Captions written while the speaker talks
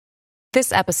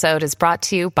This episode is brought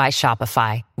to you by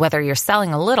Shopify. Whether you're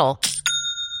selling a little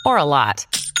or a lot,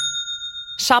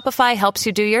 Shopify helps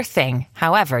you do your thing,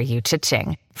 however you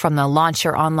cha-ching. From the launch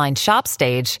your online shop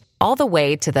stage, all the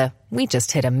way to the we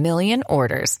just hit 1 million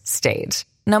orders stage.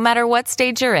 No matter what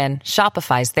stage you're in,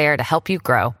 Shopify's there to help you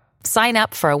grow. Sign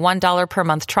up for a $1 per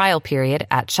month trial period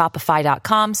at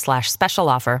shopify.com/special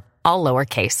offer, all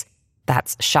lowercase.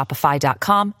 That's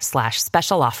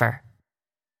shopify.com/special offer.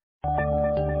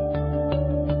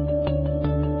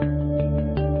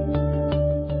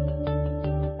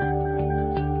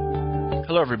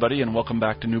 Hello, everybody, and welcome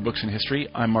back to New Books in History.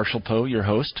 I'm Marshall Poe, your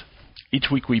host.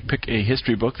 Each week we pick a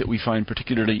history book that we find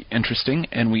particularly interesting,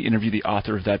 and we interview the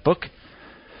author of that book.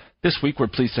 This week we're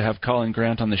pleased to have Colin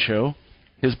Grant on the show.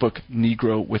 His book,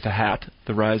 Negro with a Hat,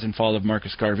 The Rise and Fall of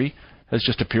Marcus Garvey, has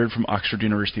just appeared from Oxford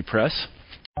University Press.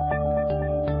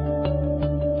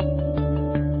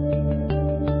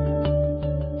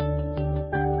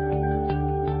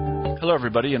 Hello,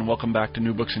 everybody, and welcome back to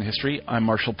New Books in History. I'm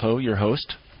Marshall Poe, your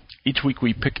host. Each week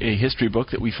we pick a history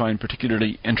book that we find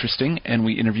particularly interesting, and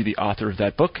we interview the author of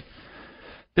that book.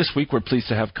 This week we're pleased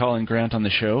to have Colin Grant on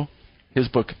the show. His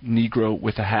book, Negro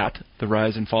with a Hat, The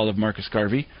Rise and Fall of Marcus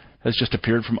Garvey, has just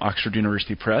appeared from Oxford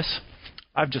University Press.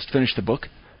 I've just finished the book,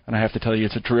 and I have to tell you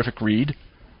it's a terrific read.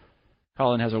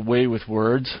 Colin has a way with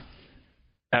words.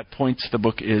 At points the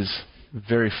book is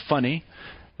very funny,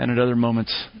 and at other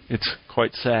moments it's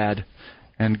quite sad.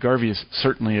 And Garvey is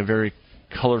certainly a very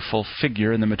colorful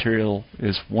figure, and the material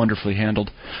is wonderfully handled.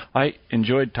 I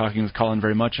enjoyed talking with Colin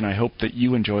very much, and I hope that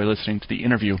you enjoy listening to the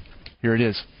interview. Here it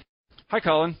is. Hi,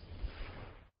 Colin.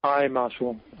 Hi,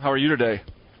 Marshall. How are you today?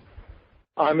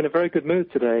 I'm in a very good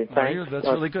mood today. Thanks. Are you? That's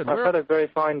really good. I've had a very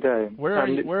fine day. Where are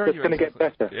you? It's going to get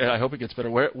better. Yeah, I hope it gets better.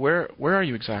 Where are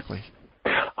you exactly?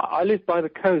 I live by the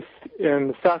coast, in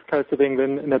the south coast of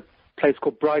England, in a place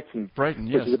called Brighton. Brighton,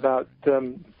 yes. Which is about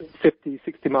 50,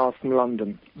 60 miles from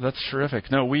London. That's terrific.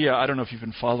 No, I don't know if you've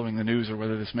been following the news or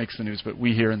whether this makes the news, but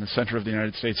we here in the center of the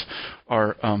United States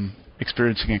are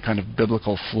experiencing a kind of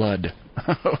biblical flood.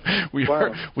 We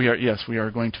are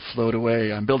going to float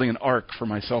away. I'm building an ark for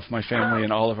myself, my family,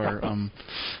 and all of our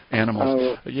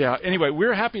animals. Yeah. Anyway,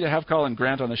 we're happy to have Colin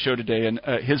Grant on the show today, and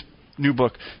his new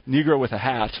book, Negro with a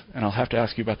Hat, and I'll have to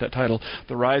ask you about that title,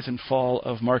 The Rise and Fall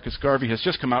of Marcus Garvey, has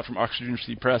just come out from Oxford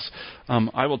University Press.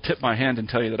 I will tip my hand and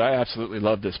tell you that I absolutely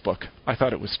love this book. I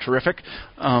thought it was terrific,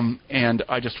 and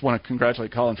I just want to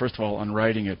congratulate Colin, first of all, on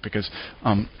writing it, because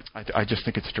I just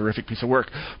think it's a terrific piece of work.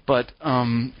 But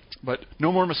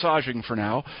no more massaging for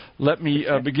now. Let me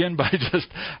begin by just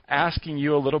asking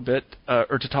you a little bit,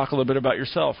 or to talk a little bit about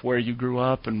yourself, where you grew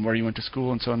up and where you went to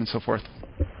school and so on and so forth.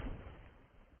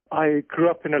 I grew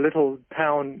up in a little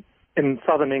town in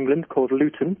southern England called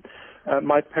Luton.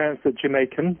 My parents are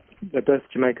Jamaican. They're both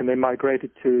Jamaican. They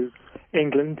migrated to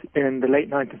England in the late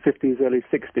 1950s, early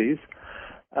 60s.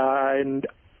 And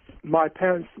my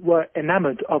parents were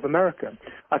enamored of America.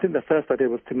 I think their first idea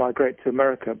was to migrate to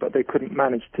America, but they couldn't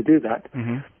manage to do that.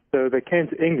 Mm-hmm. So they came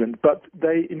to England, but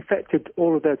they infected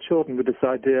all of their children with this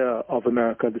idea of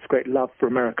America, this great love for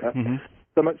America. Mm-hmm.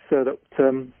 So much so that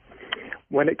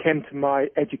when it came to my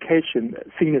education,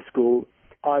 senior school,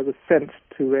 I was sent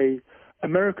to a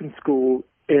American school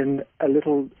in a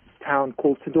little town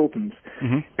called St. Albans.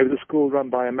 Mm-hmm. It was a school run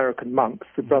by American monks,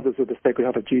 the Brothers of the Sacred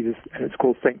Heart of Jesus, and it's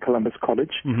called St. Columbus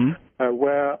College,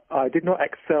 where I did not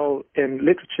excel in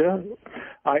literature.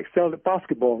 I excelled at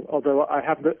basketball, although I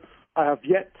have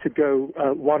yet to go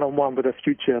one-on-one with a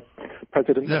future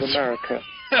president of America.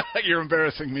 You're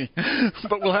embarrassing me,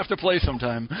 but we'll have to play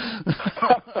sometime.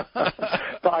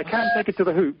 But I can take it to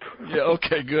the hoop. Yeah,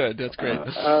 okay, good. That's great.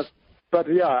 But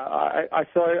yeah,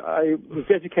 I was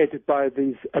educated by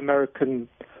these American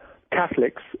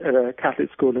Catholics at a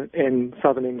Catholic school in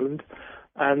southern England,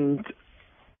 and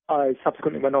I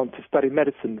subsequently went on to study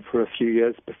medicine for a few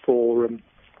years before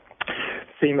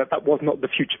seeing that was not the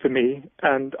future for me.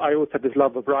 And I also had this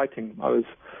love of writing. I was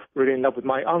really in love with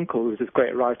my uncle, who was this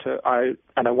great writer,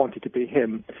 and I wanted to be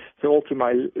him. So all through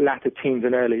my latter teens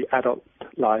and early adult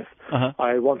life,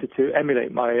 I wanted to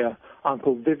emulate my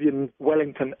uncle Vivian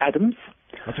Wellington Adams.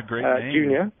 That's a great name.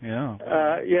 Junior. Yeah.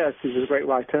 Yes, he was a great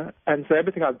writer. And so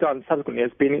everything I've done subsequently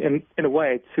has been in a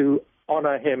way to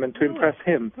honor him and to impress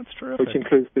him. That's terrific. Which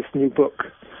includes this new book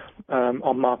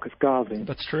on Marcus Garvey.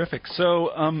 That's terrific.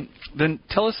 So then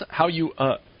tell us how you,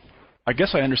 I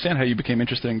guess I understand how you became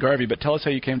interested in Garvey, but tell us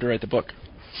how you came to write the book.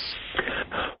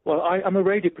 Well, I'm a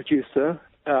radio producer.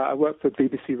 I work for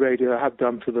BBC Radio. I have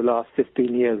done for the last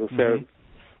 15 years or so.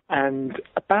 And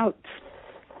about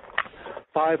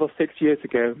 5 or 6 years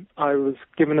ago, I was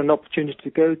given an opportunity to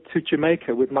go to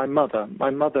Jamaica with my mother. My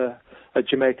mother a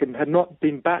Jamaican, had not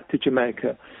been back to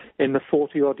Jamaica in the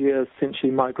 40-odd years since she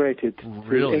migrated to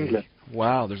England.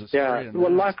 Wow, there's a story in that.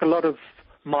 Well, like a lot of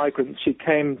migrants, she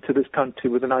came to this country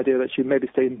with an idea that she'd maybe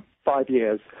stay in 5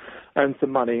 years, earn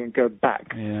some money, and go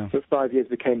back. Yeah. So 5 years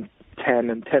became 10,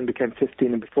 and 10 became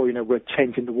 15, and before you know, we're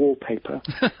changing the wallpaper.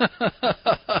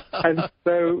 And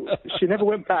so she never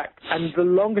went back, and the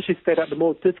longer she stayed out, the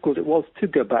more difficult it was to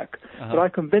go back. But I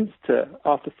convinced her,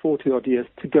 after 40-odd years,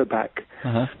 to go back.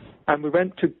 And we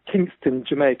went to Kingston,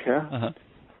 Jamaica,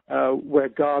 where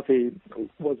Garvey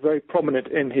was very prominent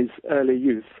in his early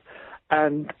youth.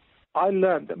 And I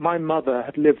learned that my mother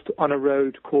had lived on a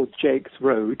road called Jakes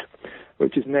Road,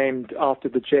 which is named after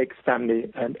the Jakes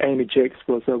family, and Amy Jakes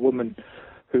was a woman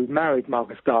who married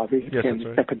Marcus Garvey, who became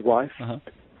his second wife.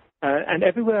 And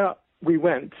everywhere we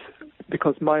went,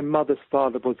 because my mother's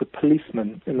father was a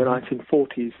policeman in the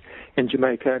 1940s in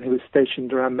Jamaica, and he was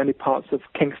stationed around many parts of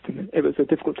Kingston. It was a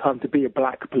difficult time to be a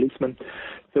black policeman.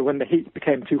 So when the heat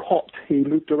became too hot, he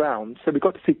moved around. So we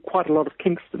got to see quite a lot of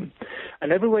Kingston.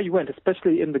 And everywhere you went,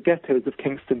 especially in the ghettos of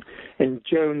Kingston, in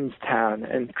Jonestown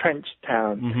and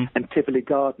Trenchtown and Tivoli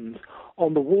Gardens,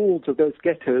 on the walls of those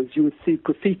ghettos, you would see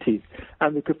graffiti.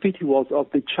 And the graffiti was of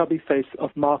the chubby face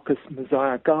of Marcus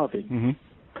Mosiah Garvey.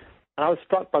 I was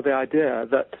struck by the idea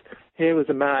that here was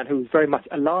a man who was very much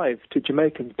alive to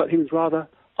Jamaicans, but he was rather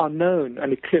unknown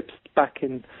and eclipsed back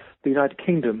in the United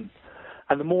Kingdom.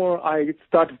 And the more I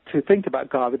started to think about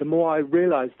Garvey, the more I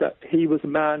realized that he was a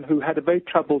man who had a very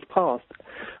troubled past.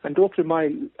 And all through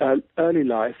my early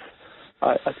life,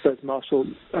 I suppose, Marshall,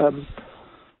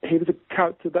 he was a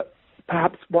character that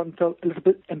perhaps one felt a little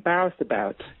bit embarrassed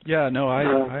about. Yeah, no,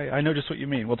 I know just what you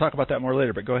mean. We'll talk about that more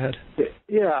later, but go ahead.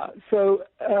 Yeah, so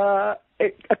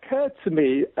it occurred to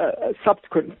me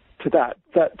subsequent to that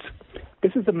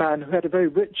this is a man who had a very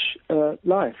rich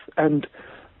life. And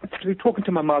through talking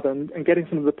to my mother and getting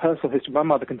some of the personal history, my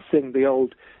mother can sing the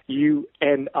old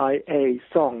UNIA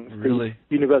songs, really?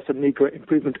 The Universal Negro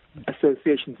Improvement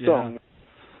Association songs,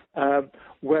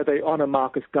 where they honor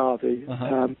Marcus Garvey.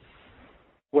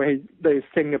 Where they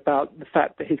sing about the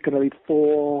fact that he's going to lead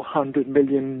 400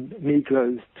 million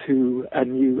Negroes to a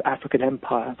new African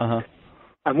empire.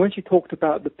 And when she talked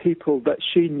about the people that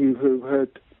she knew who had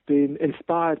been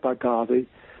inspired by Garvey,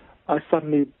 I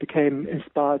suddenly became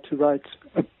inspired to write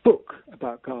a book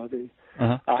about Garvey.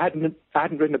 I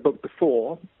hadn't written a book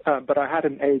before, but I had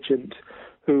an agent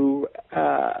who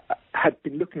had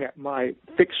been looking at my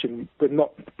fiction with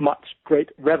not much great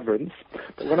reverence.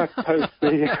 But when I proposed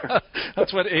the...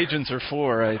 That's what agents are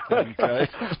for, I think.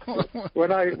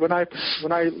 When I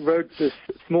wrote this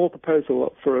small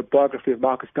proposal for a biography of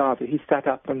Marcus Garvey, he sat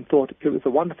up and thought it was a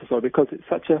wonderful story because it's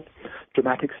such a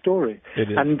dramatic story.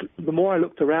 It is. And the more I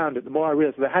looked around it, the more I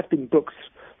realized there had been books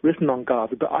written on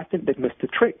Garvey, but I think they'd missed a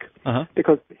trick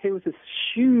because he was this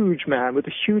huge man with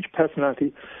a huge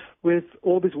personality, with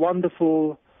all these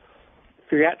wonderful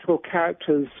theatrical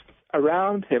characters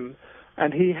around him,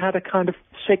 and he had a kind of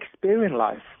Shakespearean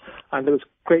life. And there was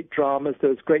great dramas, there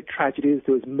was great tragedies,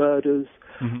 there was murders,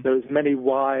 there was many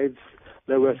wives,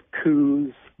 there were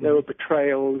coups, there were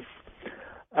betrayals,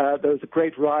 there was a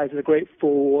great rise and a great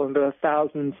fall, and there were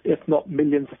thousands, if not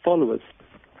millions, of followers.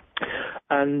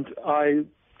 And I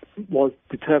was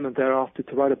determined thereafter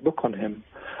to write a book on him.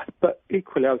 But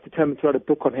equally, I was determined to write a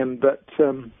book on him that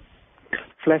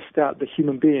fleshed out the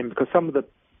human being, because some of the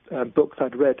books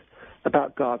I'd read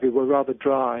about Garvey were rather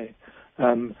dry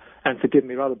and, forgive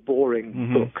me, rather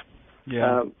boring books,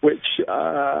 which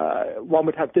one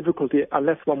would have difficulty,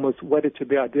 unless one was wedded to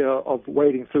the idea of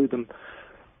wading through them,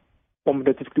 one would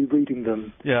have difficulty reading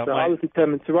them. Yeah, so I was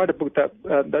determined to write a book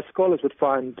that scholars would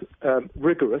find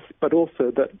rigorous, but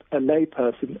also that a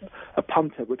layperson, a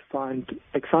punter, would find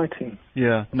exciting.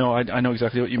 Yeah, no, I know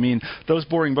exactly what you mean. Those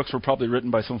boring books were probably written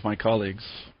by some of my colleagues.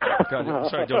 God,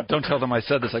 sorry, don't tell them I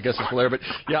said this. I guess it's hilarious.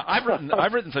 But yeah,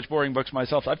 I've written such boring books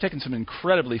myself. I've taken some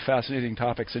incredibly fascinating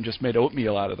topics and just made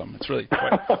oatmeal out of them. It's really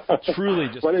truly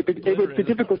just. Well, it would be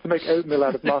difficult to make oatmeal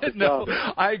out of Marcus Garvey.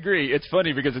 I agree. It's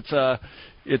funny because it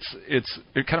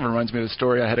kind of reminds me of the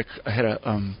story. I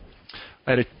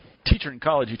had a teacher in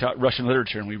college who taught Russian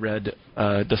literature, and we read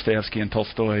Dostoevsky and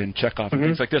Tolstoy and Chekhov and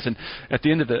things like this. And at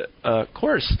the end of the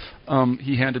course,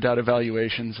 he handed out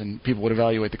evaluations, and people would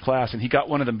evaluate the class. And he got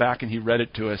one of them back, and he read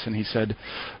it to us, and he said,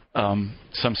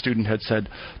 some student had said,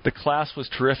 "The class was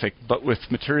terrific, but with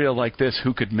material like this,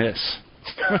 who could miss?"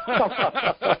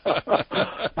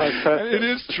 It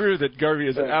is true that Garvey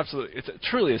is it's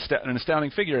truly an astounding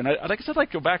figure. And I'd like to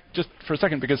go back just for a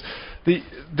second, because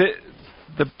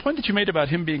the point that you made about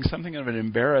him being something of an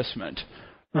embarrassment,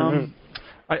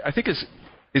 I think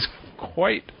is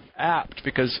quite apt,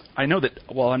 because I know that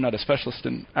while I'm not a specialist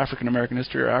in African American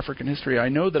history or African history, I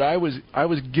know that I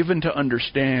was given to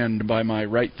understand by my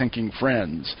right-thinking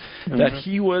friends that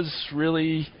he was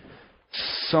really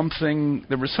something.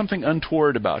 There was something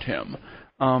untoward about him.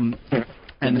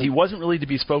 And he wasn't really to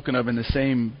be spoken of in the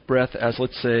same breath as,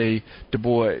 let's say, Du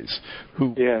Bois,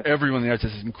 who everyone in the United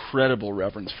States has incredible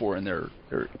reverence for in their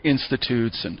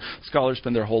institutes, and scholars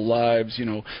spend their whole lives,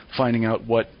 finding out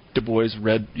what Du Bois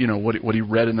read, what he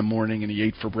read in the morning and he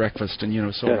ate for breakfast,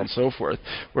 and so on and so forth.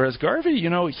 Whereas Garvey,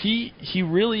 he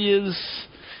really is.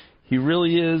 He's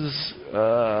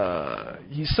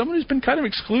someone who's been kind of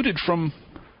excluded from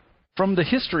the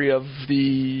history of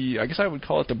I guess I would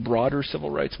call it the broader civil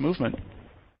rights movement.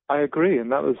 I agree,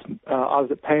 and that was I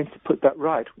was at pains to put that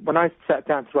right. When I sat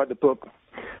down to write the book,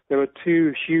 there were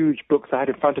two huge books I had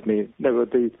in front of me. There were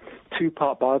the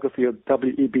 2-part biography of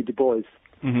W.E.B. Du Bois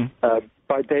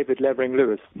by David Levering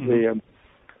Lewis, the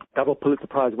double Pulitzer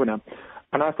Prize winner.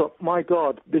 And I thought, my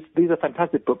God, these are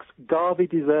fantastic books. Garvey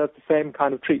deserves the same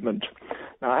kind of treatment.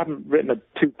 Now, I haven't written a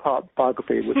 2-part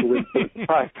biography which will win the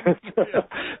prize,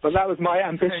 but that was my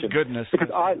ambition. Thank goodness. Because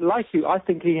like you, I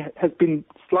think he has been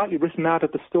slightly written out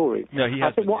of the story. Yeah, he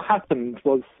has. I think what happened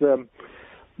was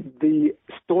the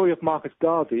story of Marcus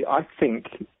Garvey, I think,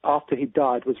 after he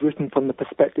died, was written from the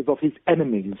perspective of his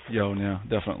enemies. Yeah,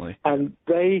 definitely. And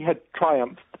they had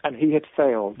triumphed, and he had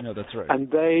failed. Yeah, that's right.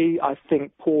 And they, I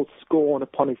think, poured scorn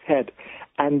upon his head.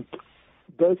 And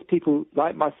those people,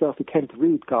 like myself, who came to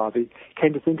read Garvey,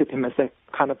 came to think of him as a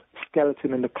kind of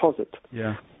skeleton in the closet.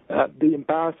 Yeah. The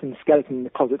embarrassing skeleton in the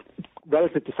closet,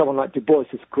 relative to someone like Du Bois,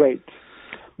 this great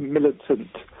militant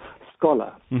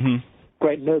scholar.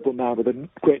 Great noble man with a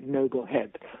great noble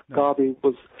head. No. Garvey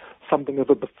was something of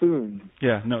a buffoon.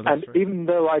 Yeah, no, that's and right. even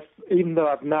though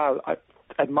I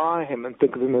admire him and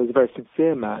think of him as a very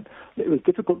sincere man, it was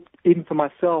difficult even for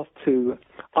myself to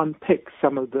unpick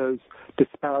some of those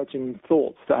disparaging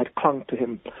thoughts that had clung to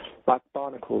him like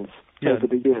barnacles over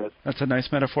the years. That's a nice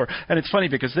metaphor. And it's funny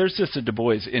because there's just a Du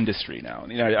Bois industry now.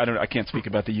 I can't speak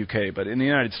about the UK, but in the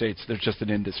United States there's just an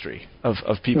industry of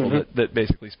people that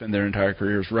basically spend their entire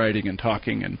careers writing and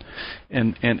talking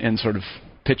and sort of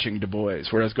pitching Du Bois,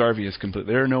 whereas Garvey is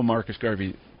completely... There are no Marcus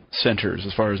Garvey centers,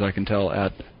 as far as I can tell,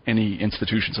 at any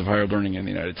institutions of higher learning in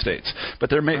the United States. But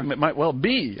there might well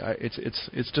be.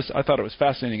 It's just, I thought it was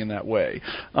fascinating in that way.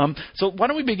 So why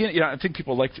don't we begin? I think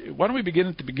people why don't we begin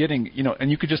at the beginning? And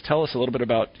you could just tell us a little bit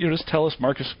about. Just tell us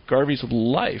Marcus Garvey's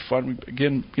life. Why don't we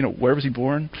begin? Where was he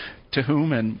born? To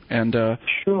whom? And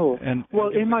sure. Well,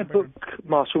 in my book,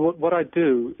 Marshall, what I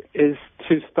do is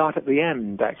to start at the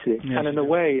end, actually. Yes, and in a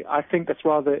way, I think that's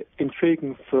rather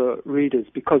intriguing for readers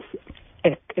because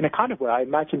in a kind of way, I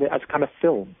imagine it as a kind of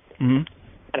film. And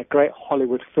a great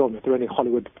Hollywood film, if there are any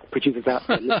Hollywood producers out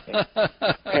there listening,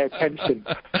 pay attention.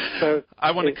 So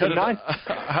I want to cut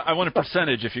I want a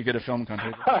percentage if you get a film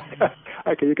contract.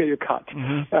 Okay, you get your cut.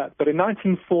 But in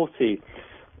 1940,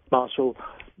 Marshall,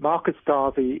 Marcus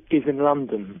Garvey is in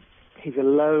London. He's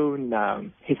alone now.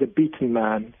 He's a beaten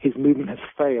man. His movement has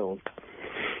failed.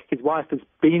 His wife has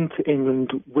been to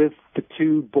England with the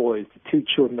 2 boys, the 2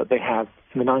 children that they have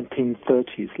in the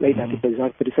 1930s, late 1930s,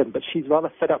 1937, but she's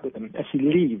rather fed up with them and she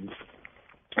leaves.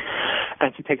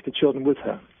 And she takes the children with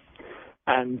her.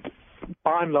 And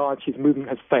by and large, his movement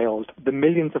has failed. The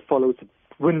millions of followers have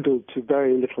dwindled to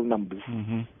very little numbers.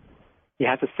 He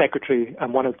has a secretary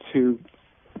and 1 or 2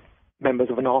 members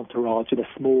of an entourage in a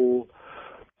small,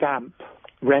 damp,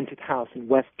 rented house in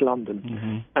West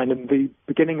London. And in the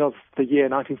beginning of the year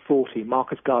 1940,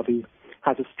 Marcus Garvey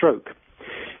has a stroke.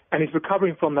 And he's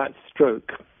recovering from that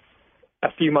stroke a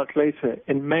few months later,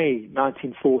 in May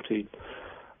 1940,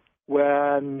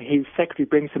 when his secretary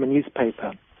brings him a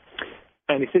newspaper.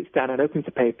 And he sits down and opens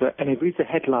the paper and he reads a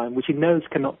headline which he knows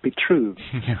cannot be true.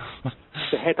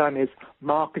 The headline is,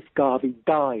 Marcus Garvey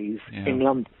dies in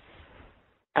London.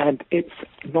 And it's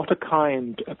not a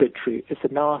kind obituary, it's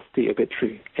a nasty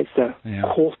obituary. It's a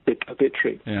caustic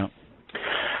obituary.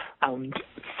 And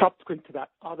subsequent to that,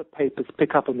 other papers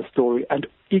pick up on the story and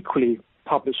equally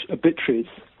publish obituaries.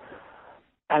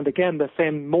 And again, they're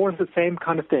saying more of the same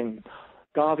kind of thing.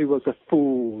 Garvey was a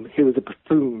fool, he was a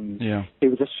buffoon, he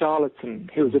was a charlatan,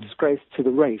 he was a disgrace to the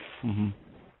race. And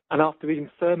after reading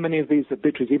so many of these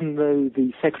obituaries, even though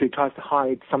the secretary tries to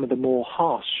hide some of the more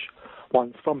harsh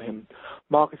ones from him,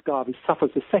 Marcus Garvey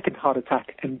suffers a second heart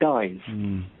attack and dies.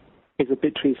 His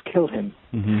obituaries kill him.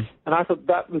 And I thought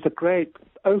that was a great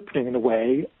opening in a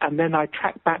way, and then I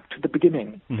tracked back to the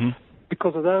beginning,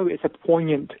 because although it's a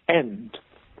poignant end,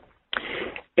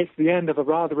 it's the end of a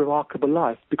rather remarkable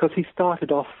life, because he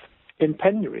started off in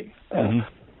penury,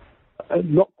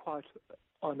 not quite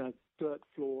on a dirt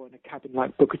floor in a cabin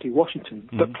like Booker T. Washington,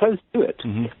 but close to it.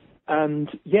 And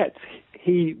yet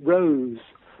he rose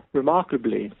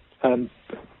remarkably to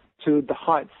the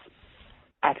heights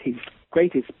at his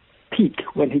greatest peak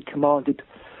when he commanded,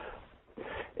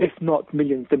 if not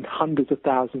millions, then hundreds of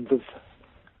thousands of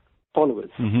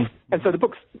followers. And so the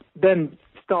book then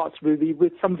starts really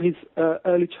with some of his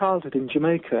early childhood in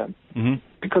Jamaica,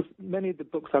 because many of the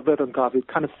books I've read on Garvey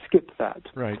kind of skip that.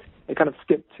 Right. They kind of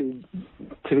skip to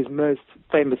his most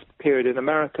famous period in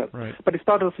America. Right. But he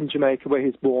started off in Jamaica, where he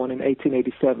was born in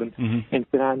 1887 in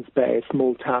St. Anne's Bay, a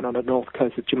small town on the north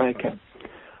coast of Jamaica.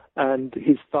 And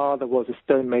his father was a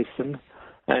stonemason,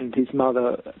 and his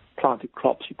mother planted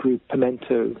crops. She grew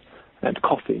pimento and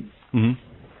coffee.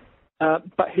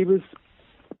 But he was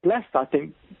blessed, I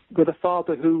think, with a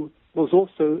father who was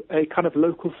also a kind of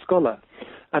local scholar.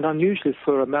 And unusually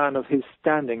for a man of his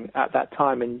standing at that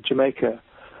time in Jamaica,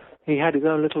 he had his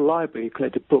own little library. He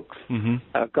collected books,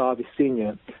 Garvey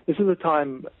Sr. This was a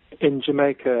time in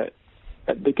Jamaica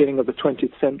at the beginning of the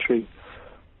 20th century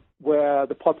where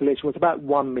the population was about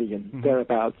 1 million,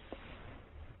 thereabouts.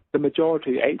 The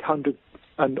majority, 800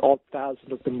 and odd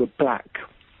thousand of them, were black.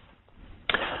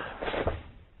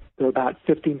 There were about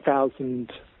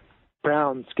 15,000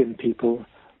 brown-skinned people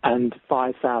and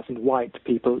 5,000 white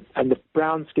people. And the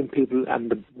brown-skinned people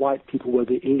and the white people were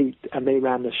the elite, and they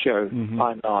ran the show,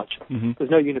 by and large.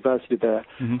 There's no university there.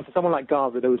 For someone like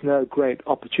Garvey, there was no great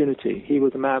opportunity. He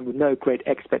was a man with no great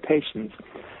expectations.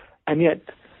 And yet,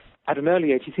 at an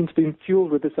early age, he seems to be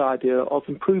fueled with this idea of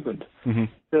improvement.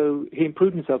 So he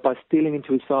improved himself by stealing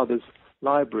into his father's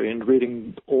library and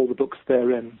reading all the books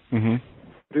therein.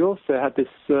 But he also had this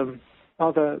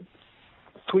rather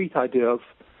sweet idea of,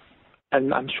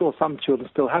 and I'm sure some children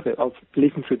still have it, of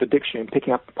leafing through the dictionary and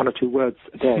picking up 1 or 2 words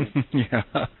a day.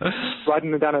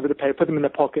 Writing them down over the paper, put them in their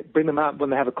pocket, bring them out when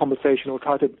they have a conversation, or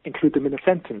try to include them in a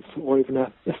sentence or even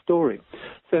a story.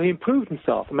 So he improved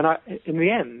himself. I mean, in the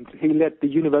end, he led the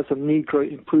Universal Negro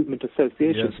Improvement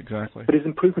Association. Yes, exactly. But his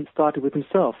improvement started with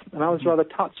himself, and I was rather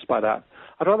touched by that.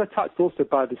 I was rather touched also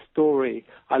by the story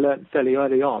I learned fairly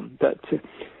early on, that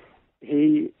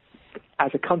he,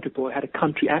 as a country boy, had a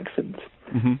country accent.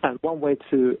 And one way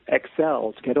to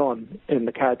excel, to get on in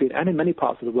the Caribbean and in many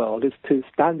parts of the world, is to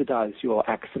standardize your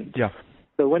accent.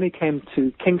 So when he came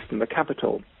to Kingston, the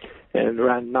capital, in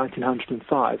around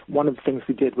 1905, one of the things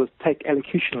he did was take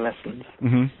elocution lessons.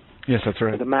 Yes, that's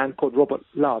right. With a man called Robert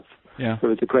Love, who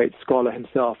was a great scholar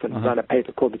himself and ran a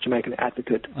paper called The Jamaican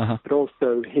Advocate. But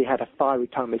also he had a fiery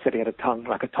tongue. They said he had a tongue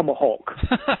like a tomahawk.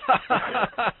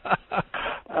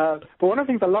 But one of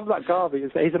the things I love about Garvey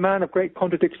is that he's a man of great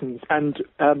contradictions, and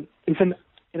he's,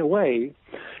 in a way,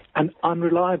 an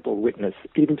unreliable witness,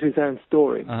 even to his own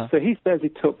story. So he says he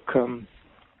took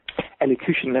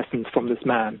elocution lessons from this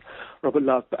man, Robert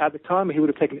Love. But at the time he would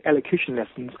have taken elocution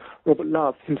lessons, Robert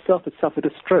Love himself had suffered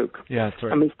a stroke. That's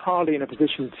right. And was hardly in a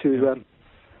position to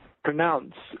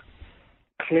pronounce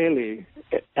clearly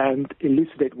and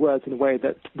elucidate words in a way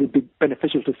that would be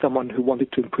beneficial to someone who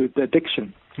wanted to improve their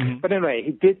diction. But anyway,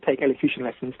 he did take elocution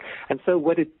lessons, and so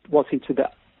wedded was he to the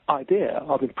idea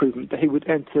of improvement that he would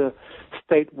enter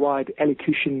statewide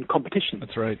elocution competition.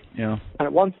 That's right, And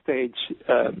at one stage,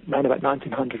 around about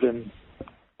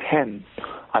 1910,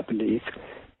 I believe,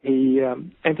 he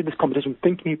entered this competition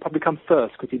thinking he'd probably come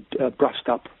first because he'd brushed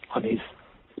up on his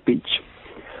speech.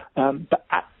 But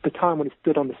at the time when he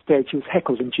stood on the stage, he was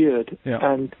heckled and jeered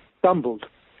and stumbled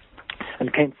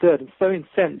and came third. And so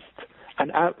incensed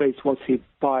and outraged was he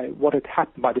by what had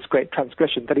happened, by this great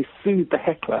transgression, that he sued the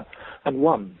heckler and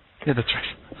won. That's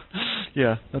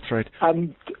right. That's right.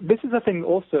 And this is a thing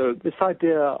also, this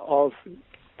idea of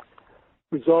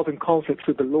resolving conflict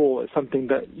through the law is something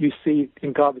that you see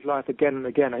in Garvey's life again and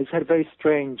again. He's had a very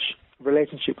strange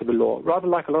relationship with the law, rather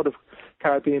like a lot of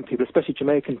Caribbean people, especially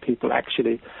Jamaican people,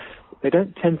 actually. They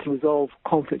don't tend to resolve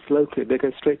conflicts locally. They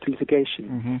go straight to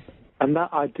litigation. And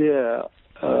that idea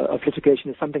of litigation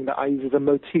is something that I use as a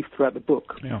motif throughout the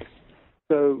book.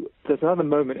 So there's another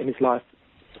moment in his life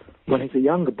when he's a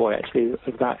younger boy, actually,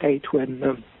 of about 8, when,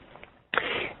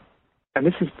 and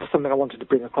this is something I wanted to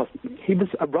bring across, he was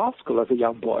a rascal as a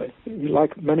young boy.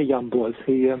 Like many young boys,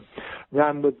 he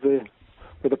ran with a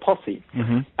posse.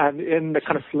 And in the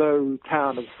kind of slow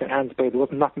town of St. Anne's Bay, there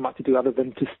wasn't nothing much to do other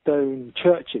than to stone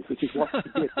churches, which is what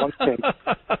he did one day.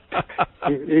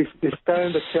 He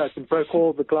stoned the church and broke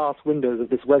all the glass windows of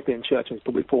this Wesleyan church and was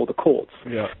put before the courts.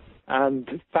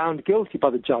 And found guilty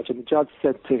by the judge. And the judge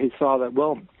said to his father,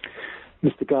 well,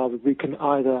 Mr. Garvey, we can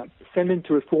either send him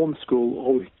to reform school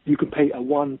or you can pay a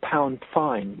 £1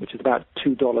 fine, which is about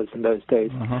 $2 in those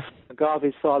days. And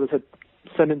Garvey's father said,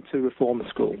 send him to reform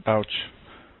school. Ouch.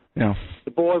 Yeah.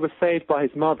 The boy was saved by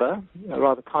his mother,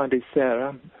 rather kindly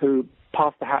Sarah, who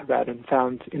passed the hat round and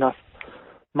found enough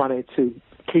money to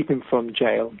keep him from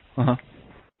jail. Uh-huh.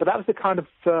 But that was the kind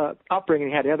of upbringing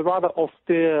he had. He had a rather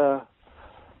austere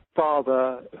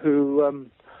father who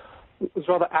was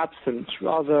rather absent,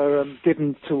 rather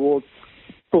given towards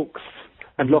books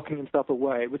and locking himself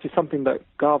away, which is something that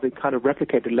Garvey kind of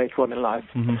replicated later on in life.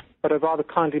 Mm-hmm. But a rather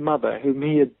kindly mother whom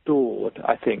he adored,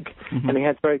 I think, and he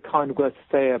had very kind words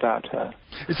to say about her.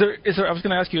 Is there? I was going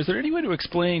to ask you, is there any way to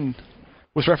explain,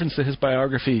 with reference to his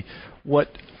biography, what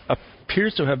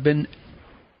appears to have been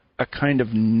a kind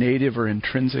of native or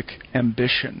intrinsic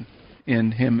ambition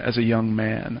in him as a young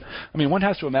man? I mean, one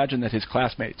has to imagine that his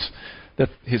classmates, that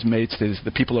his mates,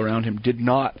 the people around him, did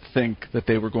not think that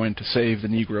they were going to save the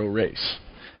Negro race.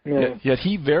 Yeah. Yet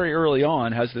he very early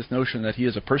on has this notion that he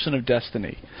is a person of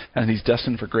destiny and he's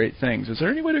destined for great things. Is there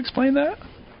any way to explain that?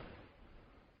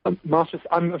 Marcius,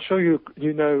 I'm sure you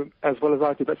know as well as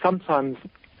I do, but sometimes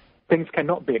things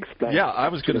cannot be explained. Yeah, I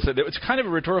was going to say that it's kind of a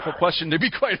rhetorical question, to be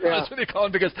quite honest with you,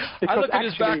 Colin, because I look at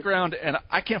his background and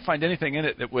I can't find anything in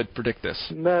it that would predict this.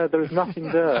 No, there is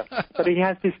nothing there. But he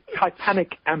has this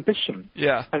titanic ambition.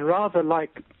 Yeah. And rather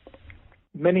like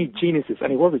many geniuses, and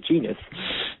he was a genius,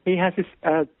 he has this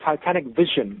titanic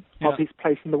vision of his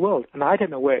place in the world. And I don't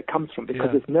know where it comes from,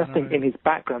 because there's nothing in his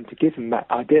background to give him that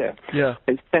idea,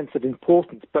 his sense of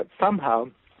importance. But somehow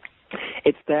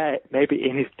it's there, maybe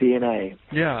in his DNA.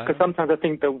 Yeah. Because sometimes I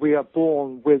think that we are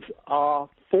born with our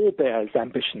forebears'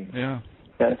 ambition. Yeah.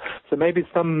 So maybe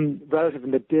some relative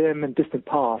in the dim and distant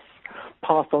past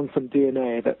passed on some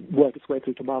DNA that worked its way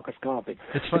through to Marcus Garvey.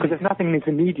 Because there's nothing in his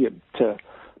immediate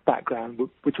background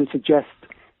which would suggest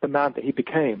the man that he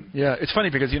became. Yeah, it's funny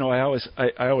because, I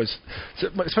always,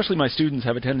 especially my students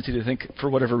have a tendency to think, for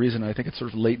whatever reason, I think it's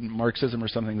sort of latent Marxism or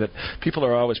something, that people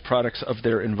are always products of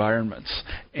their environments.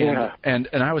 And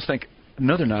I always think,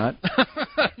 no, they're not.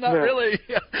 Not really.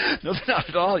 No, they're not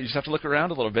at all. You just have to look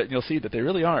around a little bit and you'll see that they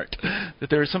really aren't.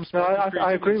 That there is some... No,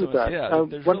 I agree with that. Yeah,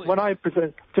 when I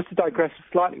present, just to digress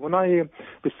slightly, when I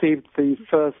received the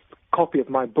first copy of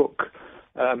my book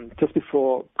just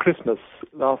before Christmas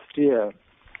last year,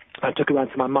 I took it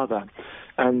around to my mother,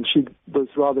 and she was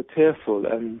rather tearful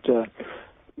and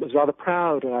was rather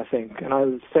proud, I think. And I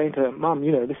was saying to her, Mum,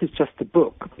 this is just a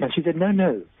book. And she said,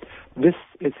 no, this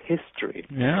is history.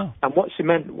 Yeah. And what she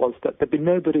meant was that there'd been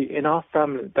nobody in our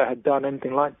family that had done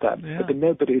anything like that. Yeah. There'd been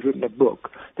nobody who'd written a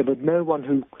book. There was no one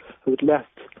who had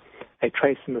left a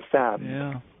trace in the sand.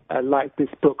 Yeah. Like this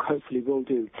book hopefully will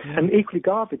do. Yeah. And equally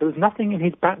Garvey, there was nothing in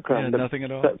his background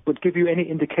that would give you any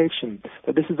indication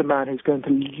that this is a man who's going to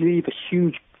leave a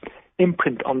huge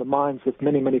imprint on the minds of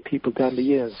many, many people down the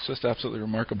years. It's just absolutely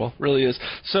remarkable. Really is.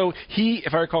 So he,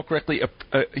 if I recall correctly,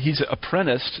 he's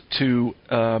apprenticed to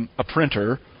a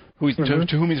printer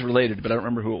to whom he's related, but I don't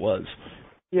remember who it was.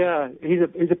 Yeah, he's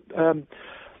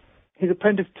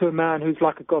apprenticed to a man who's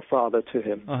like a godfather to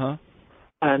him. Uh-huh.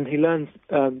 And he learns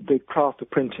the craft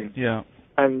of printing. Yeah.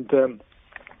 And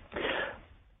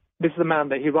this is the man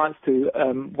that he writes to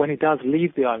when he does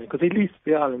leave the island, because he leaves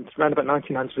the island around about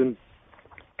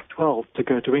 1912 to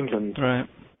go to England. Right.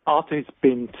 After he's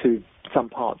been to some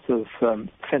parts of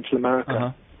Central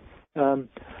America. Uh-huh.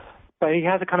 But he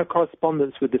has a kind of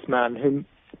correspondence with this man who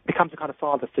becomes a kind of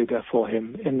father figure for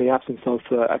him in the absence of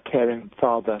a caring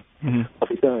father of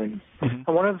his own. Mm-hmm.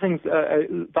 And one of the things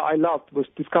that I loved was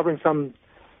discovering some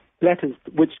letters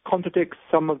which contradicts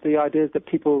some of the ideas that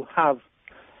people have,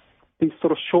 these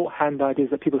sort of shorthand ideas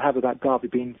that people have about Garvey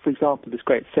being, for example, this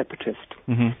great separatist,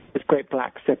 this great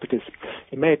black separatist.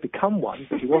 He may have become one,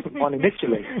 but he wasn't one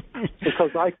initially.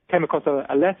 Because I came across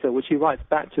a letter which he writes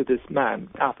back to this man,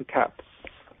 Arthur Capps,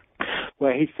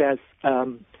 where he says,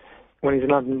 when he's in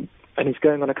London, and he's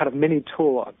going on a kind of mini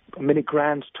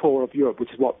grand tour of Europe,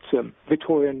 which is what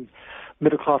Victorian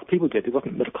middle-class people did. He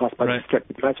wasn't middle-class by the stretch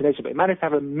of the imagination, but he managed to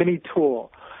have a mini tour.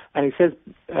 And he says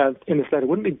in this letter,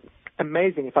 wouldn't it be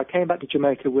amazing if I came back to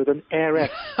Jamaica with an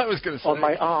heiress on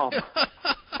my arm?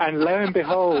 And lo and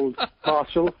behold,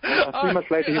 Marshall, 3 months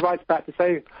later, he writes back to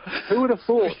say, who would have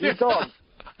thought? You're gone.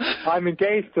 I'm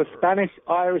engaged to a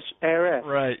Spanish-Irish heiress.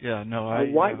 Right, yeah, no. A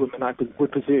white woman, I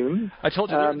would presume. I told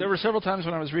you, there were several times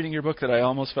when I was reading your book that I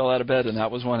almost fell out of bed, and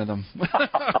that was one of them.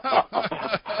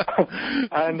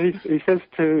 And he says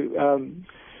to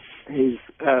his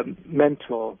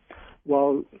mentor,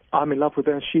 well, I'm in love with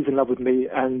her, she's in love with me,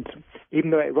 and even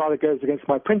though it rather goes against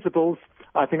my principles,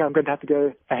 I think I'm going to have to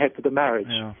go ahead with the marriage.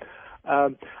 Yeah.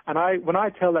 And when I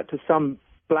tell that to some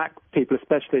black people,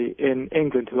 especially in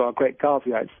England, who are great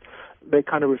Garveyites, they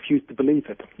kind of refuse to believe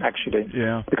it, actually.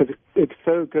 Yeah. Because it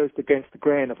so goes against the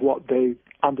grain of what they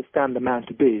understand the man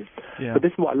to be. Yeah. But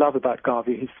this is what I love about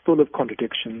Garvey. He's full of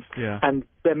contradictions. Yeah. And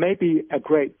there may be a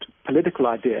great political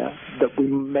idea that we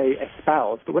may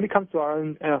espouse, but when it comes to our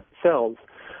own selves,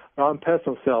 our own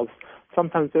personal selves,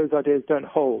 sometimes those ideas don't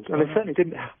hold. And they certainly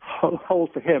didn't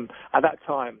hold for him at that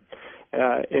time.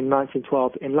 In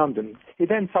 1912 in London. He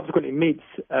then subsequently meets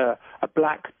a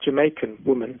black Jamaican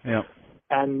woman,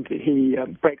 and he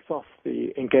breaks off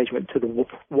the engagement to the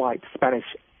white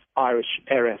Spanish-Irish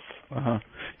heiress.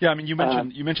 Yeah, I mean, you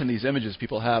mentioned these images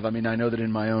people have. I mean, I know that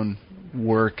in my own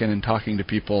work and in talking to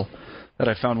people that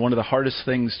I found one of the hardest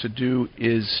things to do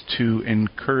is to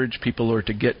encourage people or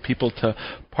to get people to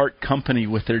part company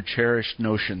with their cherished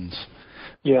notions.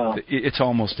 Yeah, it's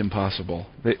almost impossible.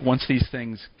 Once these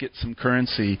things get some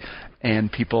currency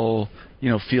and people,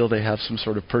 feel they have some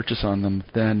sort of purchase on them,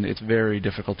 then it's very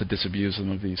difficult to disabuse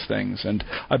them of these things. And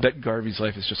I bet Garvey's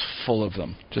life is just full of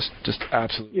them, just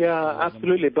absolutely. Yeah,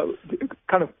 absolutely. But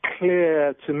kind of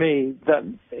clear to me that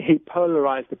he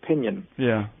polarized opinion.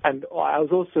 Yeah. And I was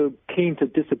also keen to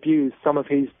disabuse some of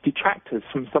his detractors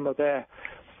from some of their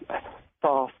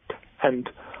fast and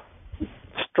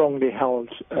strongly held,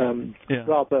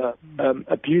 rather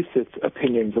abusive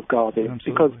opinions of Garvey.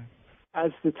 Absolutely. Because,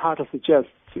 as the title suggests,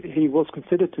 he was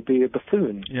considered to be a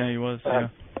buffoon. Yeah, he was.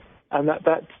 And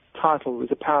that title was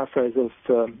a paraphrase of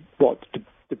what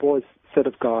Du Bois said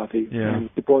of Garvey. Yeah. And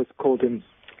Du Bois called him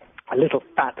a little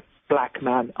fat black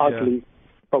man, ugly,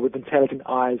 but with intelligent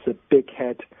eyes, a big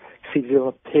head, seated on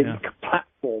a pink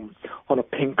platform on a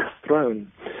pink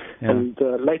throne. Yeah. And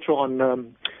later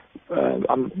on,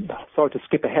 I'm sorry to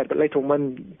skip ahead, but later on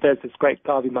when there's this great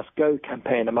Garvey Must Go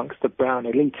campaign amongst the brown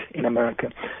elite in America,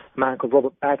 a man called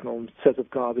Robert Bagnall says of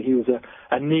Garvey he was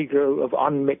a Negro of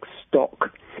unmixed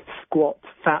stock, squat,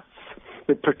 fat,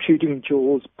 with protruding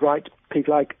jaws, bright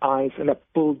pig-like eyes, and a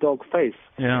bulldog face.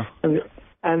 Yeah.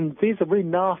 And these are really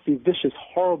nasty, vicious,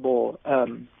 horrible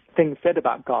things said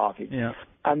about Garvey. Yeah.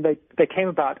 And they came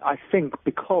about, I think,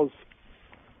 because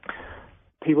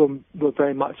people were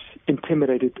very much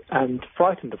intimidated and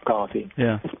frightened of Garvey,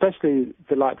 especially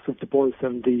the likes of Du Bois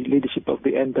and the leadership of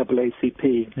the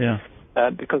NAACP,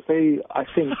 because they, I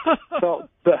think, felt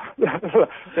that he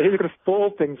was going to spoil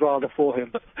things rather for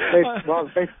him. They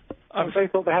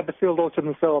thought they had the field all to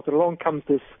themselves, and along comes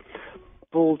this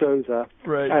bulldozer,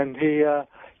 and he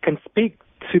can speak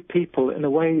to people in a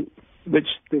way which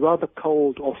the rather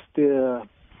cold, austere,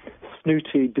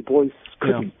 snooty Du Bois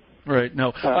couldn't. Right.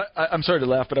 No, I'm sorry to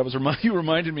laugh, but you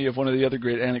reminded me of one of the other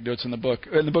great anecdotes in the book.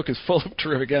 And the book is full of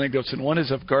terrific anecdotes, and one is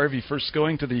of Garvey first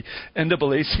going to the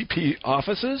NAACP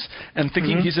offices and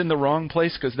thinking he's in the wrong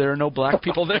place because there are no black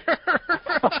people there.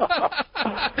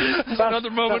 That's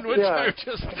another moment which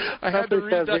I had to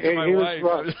read that to my wife.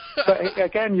 Right. But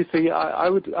again, you see, I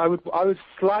would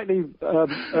slightly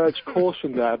urge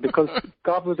caution there, because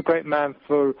Garvey was a great man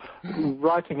for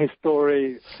writing his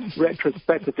story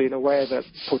retrospectively in a way that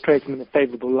portrays him in a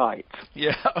favourable light.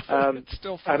 Yeah, it's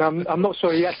still fun. And I'm not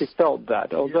sure he actually felt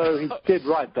that, although he did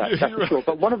write that, that's for sure.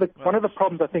 But one of the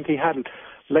problems I think he had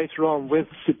later on with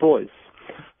Du Bois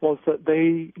was that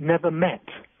they never met.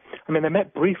 I mean, they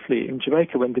met briefly in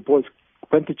Jamaica when Du Bois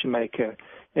went to Jamaica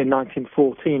in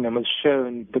 1914 and was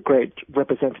shown the great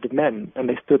representative men, and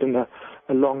they stood in a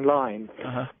long line.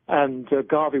 And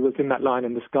Garvey was in that line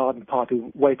in this garden party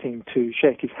waiting to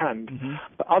shake his hand.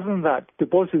 But other than that, Du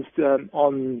Bois is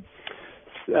on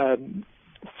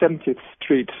 70th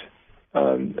Street,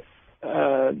 and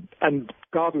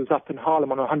Garvey was up in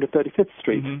Harlem on 135th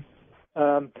Street.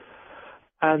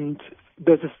 And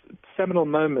there's this seminal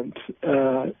moment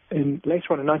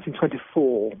later on in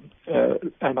 1924,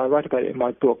 and I write about it in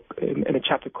my book in a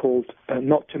chapter called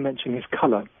Not to Mention His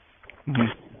Color,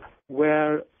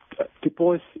 where Du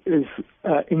Bois is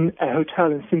in a hotel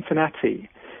in Cincinnati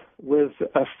with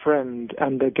a friend,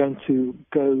 and they're going to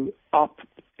go up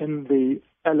in the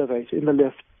elevator, in the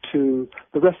lift, to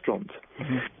the restaurant.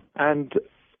 And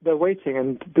they're waiting,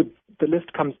 and the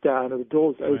lift comes down, and the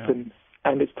doors open,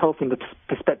 and it's told from the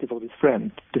perspective of his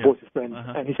friend, Du Bois' friend.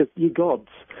 And he says, "Ye gods,"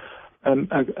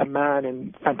 a man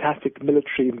in fantastic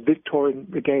military Victorian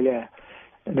regalia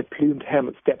and a plumed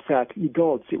helmet steps out. "Ye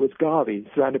gods," it was Garvey,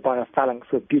 surrounded by a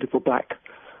phalanx of beautiful black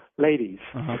ladies.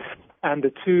 And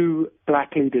the two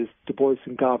black leaders, Du Bois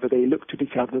and Garvey, they looked at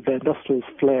each other, their nostrils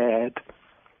flared,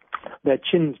 their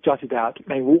chins jutted out, and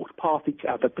they walked past each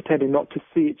other, pretending not to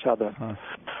see each other.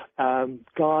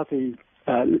 Garvey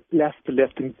left the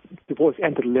lift, and Du Bois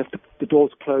entered the lift. The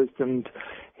doors closed, and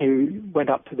he went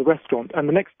up to the restaurant. And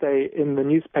the next day, in the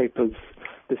newspapers,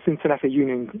 the Cincinnati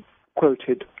Union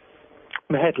quoted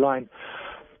the headline,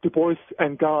 Du Bois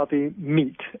and Garvey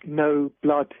meet, no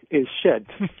blood is shed.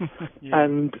 Yeah.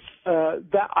 And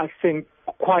that, I think,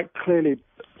 quite clearly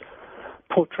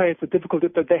portrays the difficulty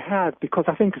that they had, because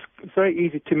I think it's very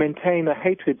easy to maintain a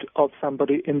hatred of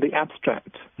somebody in the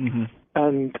abstract. Mm-hmm.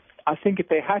 And I think if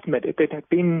they had met, if there had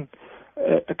been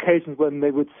occasions when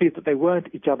they would see that they weren't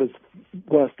each other's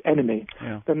worst enemy,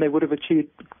 then they would have achieved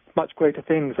much greater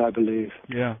things, I believe.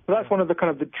 Yeah. So that's one of the kind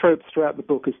of the tropes throughout the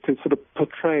book, is to sort of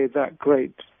portray that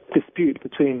great dispute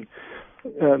between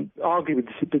arguably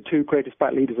the two greatest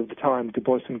black leaders of the time, Du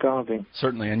Bois and Garvey.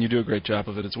 Certainly, and you do a great job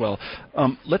of it as well.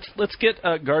 Let's get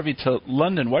Garvey to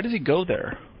London. Why does he go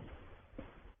there?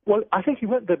 Well, I think he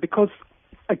went there because,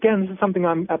 again, this is something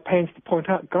I'm at pains to point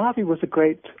out. Garvey was a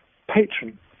great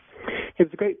patron. He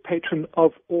was a great patron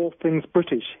of all things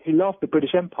British. He loved the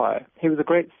British Empire. He was a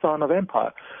great son of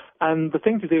empire. And the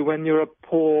thing to do when you're a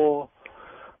poor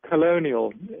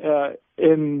colonial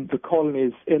in the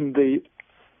colonies, in the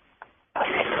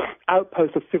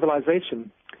outpost of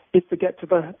civilization, is to get to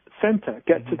the center,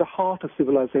 get to the heart of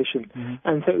civilization. Mm-hmm.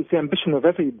 And so it was the ambition of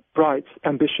every bright,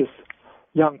 ambitious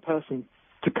young person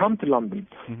to come to London.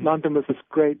 Mm-hmm. London was this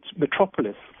great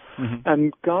metropolis. Mm-hmm.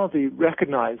 And Garvey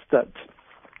recognized that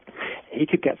he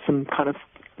could get some kind of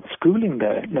schooling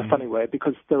there in a funny way,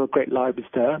 because there were great libraries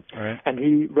there. Right. And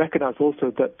he recognized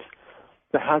also that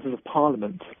the Houses of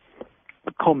Parliament,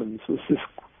 the Commons, was this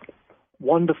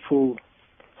wonderful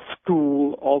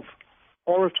school of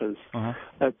orators.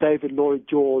 David Lloyd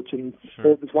George and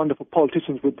all these wonderful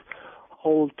politicians would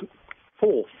hold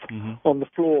forth on the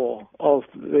floor of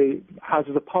the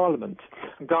Houses of Parliament.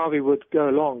 And Garvey would go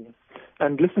along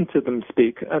and listen to them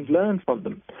speak and learn from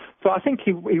them. So I think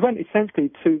he went essentially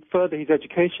to further his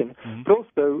education, but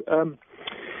also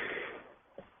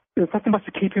there's nothing much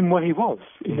to keep him where he was.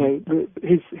 You know,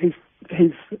 his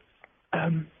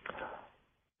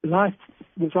life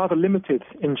was rather limited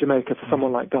in Jamaica for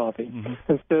someone like Garvey,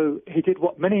 and so he did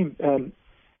what many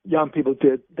young people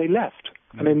did. They left.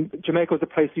 I mean, Jamaica was a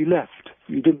place you left.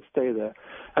 You didn't stay there.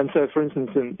 And so, for instance,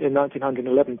 in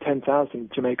 1911,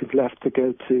 10,000 Jamaicans left to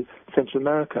go to Central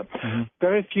America.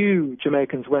 Very few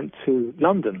Jamaicans went to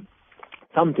London.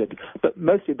 Some did, but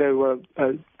mostly they were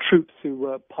troops who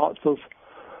were parts of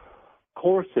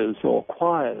choruses or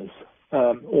choirs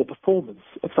or performers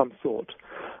of some sort.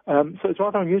 So it's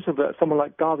rather unusual that someone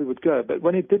like Garvey would go. But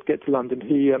when he did get to London,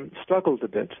 he struggled a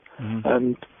bit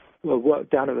and worked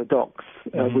down at the docks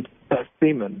with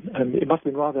seamen. And it must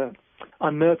have been rather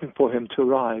unnerving for him to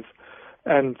arrive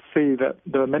and see that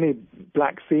there were many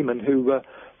black seamen who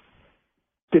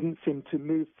didn't seem to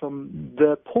move from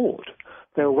their port.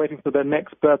 They were waiting for their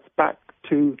next berths back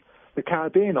to the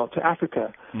Caribbean or to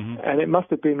Africa. And it must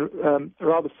have been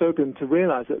rather sobering to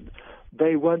realize that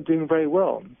they weren't doing very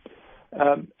well.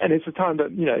 And it's a time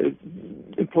that, you know,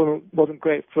 employment wasn't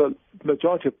great for the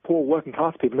majority of poor working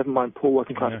class people, never mind poor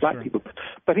working class black people.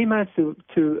 But he managed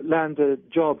to land a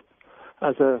job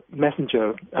as a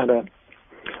messenger and a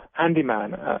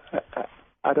handyman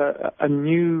at a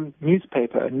new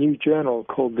newspaper, a new journal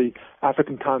called the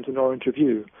African Times and Orange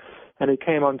Review. And he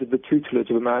came under the tutelage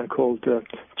of a man called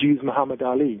Jews Muhammad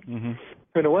Ali.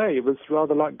 In a way, it was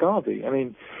rather like Garvey. I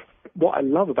mean, what I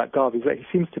love about Garvey is that he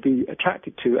seems to be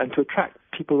attracted to and to attract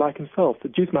people like himself. The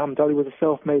Jews Muhammad Ali was a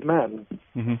self-made man.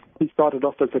 He started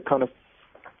off as a kind of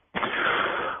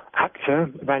actor,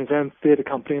 ran his own theatre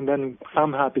company, and then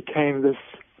somehow became this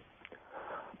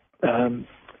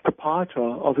proprietor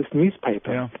of this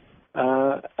newspaper,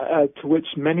 to which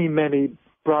many, many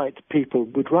bright people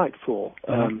would write for.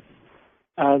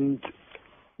 And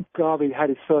Garvey had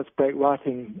his first break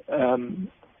writing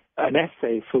an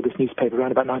essay for this newspaper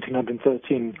around about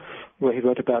 1913, where he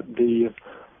wrote about the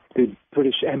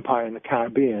British Empire in the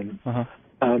Caribbean.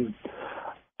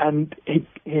 And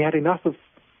he had enough of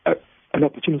an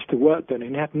opportunity to work then,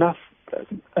 and he had enough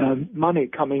money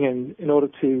coming in order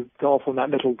to go off on that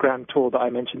little grand tour that I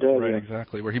mentioned earlier. Right,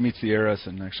 exactly, where he meets the heiress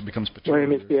and actually becomes patron. Where he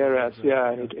meets the heiress,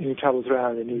 and he travels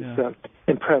around and he's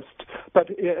impressed. But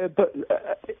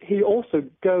he also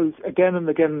goes again and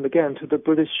again and again to the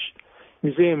British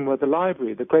Museum, where the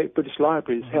library, the Great British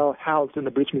Library, is housed in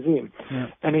the British Museum.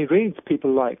 And he reads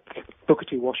people like Booker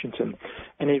T. Washington,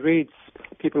 and he reads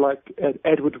people like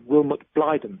Edward Wilmot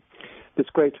Blyden, this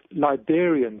great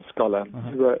Liberian scholar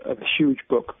who wrote a huge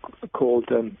book called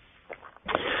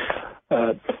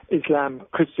Islam,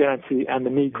 Christianity, and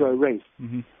the Negro Race.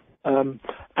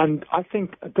 And I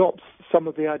think adopts some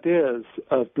of the ideas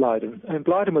of Blyden. And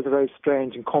Blyden was a very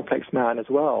strange and complex man as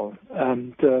well.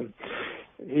 And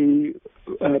he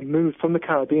moved from the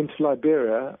Caribbean to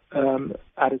Liberia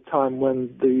at a time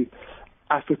when the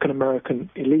African-American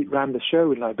elite ran the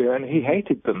show in Liberia, and he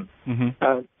hated them. Mm-hmm.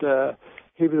 And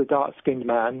he was a dark-skinned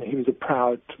man. He was a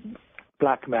proud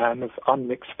black man of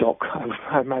unmixed stock,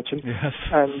 I imagine. Yes.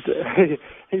 And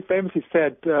he famously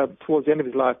said towards the end of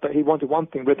his life that he wanted one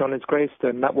thing written on his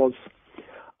gravestone, and that was,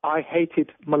 "I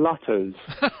hated mulattoes."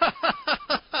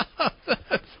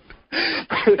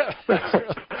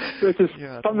 Which is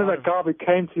something that Garvey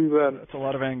came to... that's a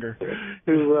lot of anger.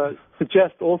 To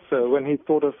suggest also when he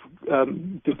thought of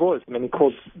Du Bois. I mean, he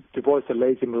called Du Bois a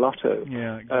lazy mulatto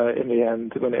in the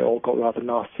end, when it all got rather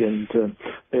nasty, and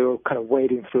they were kind of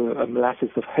wading through a molasses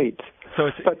of hate.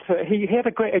 But he had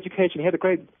a great education. He had a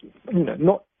great,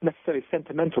 not necessarily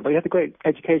sentimental, but he had a great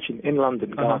education in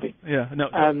London, Garvey. Yeah, no,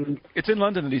 it's in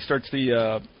London that he starts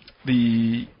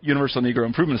the Universal Negro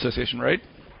Improvement Association, right?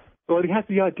 Well, he has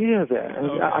the idea there.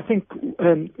 And I think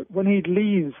when he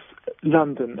leaves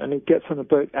London and he gets on a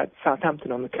boat at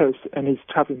Southampton on the coast and he's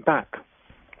travelling back,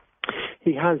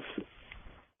 he has,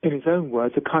 in his own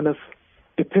words, a kind of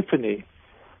epiphany,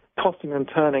 tossing and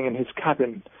turning in his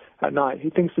cabin at night. He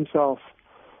thinks to himself,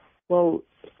 well,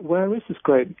 where is this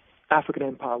great African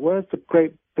empire? Where's the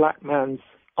great black man's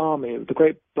army, the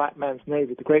great black man's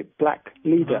navy, the great black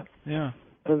leader? Yeah.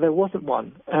 And there wasn't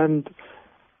one. And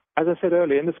as I said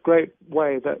earlier, in this great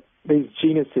way that these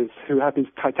geniuses who have these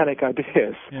titanic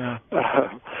ideas,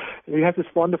 he has this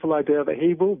wonderful idea that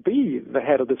he will be the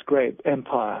head of this great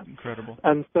empire. Incredible.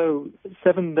 And so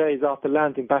 7 days after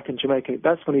landing back in Jamaica,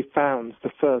 that's when he founds the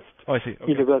first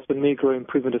Universal Negro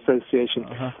Improvement Association,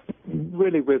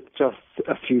 really with just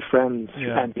a few friends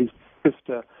and his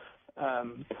sister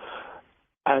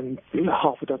and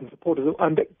half a dozen supporters.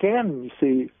 And again, you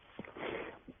see,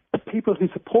 the people who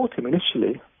support him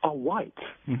initially are white.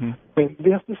 Mm-hmm. I mean,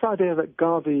 there's this idea that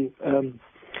Garvey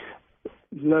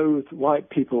loathed white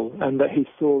people and that he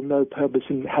saw no purpose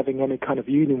in having any kind of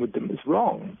union with them is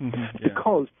wrong,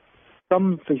 because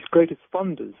some of his greatest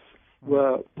funders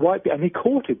were white, and he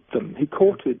courted them. He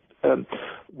courted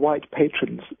white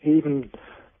patrons. He even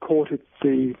courted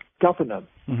the governor.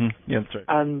 Mm-hmm. Yeah, that's right.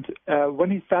 And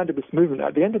when he founded this movement,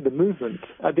 at the end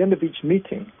of each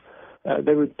meeting,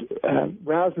 they would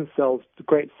rouse themselves to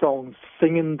great songs,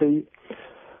 singing the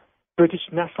British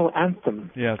national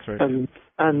anthem. Yeah, that's right.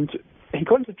 And he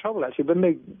got into trouble, actually, when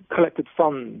they collected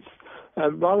funds.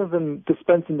 Rather than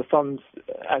dispensing the funds,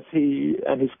 as he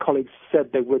and his colleagues said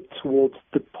they would, towards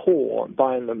the poor,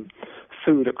 buying them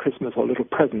food at Christmas or little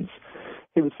presents,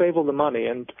 he would save all the money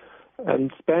and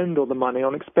spend all the money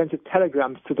on expensive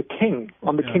telegrams to the king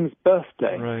on the king's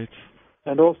birthday. Right.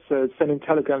 And also sending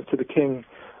telegrams to the king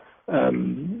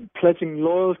pledging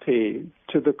loyalty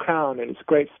to the crown in its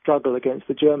great struggle against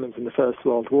the Germans in the First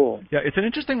World War. Yeah, it's an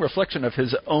interesting reflection of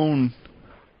his own,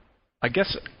 I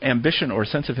guess, ambition or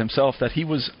sense of himself, that he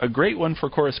was a great one for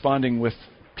corresponding with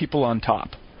people on top.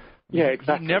 Yeah,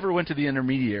 exactly. He never went to the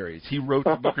intermediaries. He wrote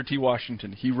to Booker T.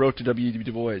 Washington. He wrote to W.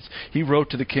 Du Bois. He wrote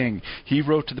to the king. He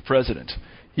wrote to the president.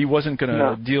 He wasn't going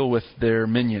to deal with their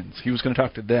minions. He was going to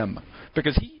talk to them,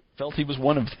 because he felt he was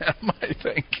one of them, I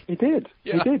think. He did.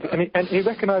 Yeah. He did. And he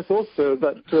recognized also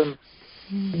that,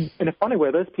 in a funny way,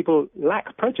 those people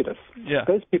lack prejudice. Yeah.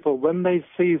 Those people, when they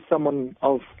see someone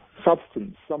of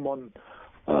substance, someone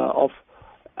of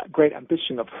great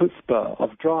ambition, of chutzpah,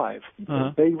 of drive,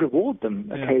 they reward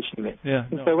them occasionally. Yeah.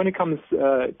 And so when he comes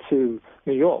to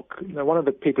New York, one of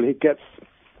the people he gets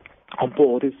on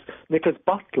board is Nicholas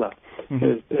Butler,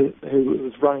 who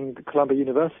was running Columbia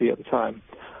University at the time.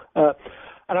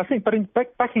 And I think, but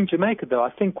back in Jamaica, though, I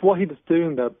think what he was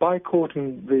doing there, by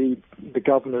courting the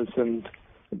governors and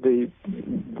the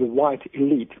white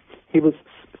elite, he was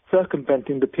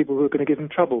circumventing the people who were going to give him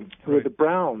trouble, who were the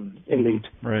brown elite,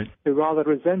 who rather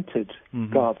resented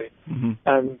Garvey. Mm-hmm.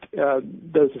 And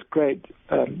there was this great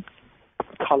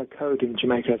color code in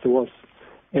Jamaica, as there was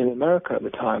in America at the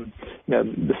time.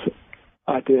 This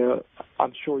idea,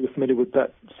 I'm sure you're familiar with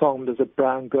that song, There's a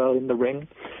Brown Girl in the Ring.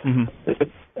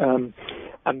 Mm-hmm.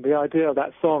 And the idea of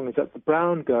that song is that the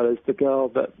brown girl is the girl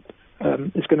that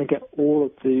is going to get all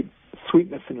of the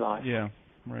sweetness in life. Yeah,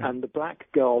 right. And the black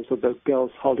girls are the girls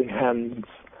holding hands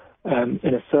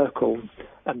in a circle,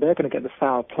 and they're going to get the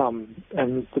sour plum,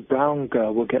 and the brown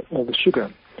girl will get all the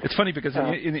sugar. It's funny because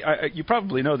you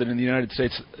probably know that in the United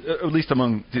States, at least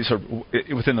among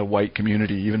within the white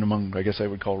community, even among, I guess I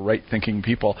would call right-thinking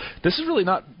people, this is really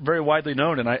not very widely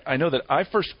known. And I know that I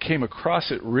first came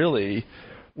across it really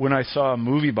when I saw a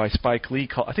movie by Spike Lee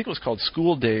called, I think it was called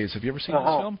School Days. Have you ever seen this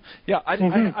film? Yeah,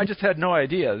 I just had no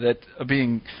idea that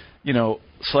being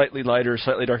slightly lighter,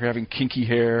 slightly darker, having kinky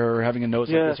hair, or having a nose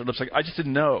like this, or lips like. I just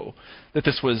didn't know that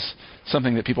this was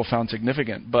something that people found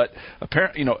significant. But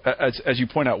apparently, as you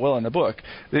point out well in the book,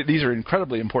 these are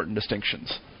incredibly important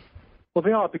distinctions. Well,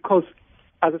 they are, because,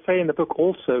 as I say in the book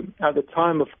also, at the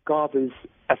time of Garvey's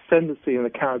ascendancy in the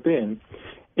Caribbean,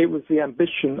 it was the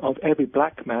ambition of every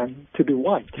black man to be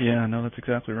white. Yeah, no, that's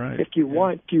exactly right. If you're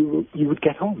white, you would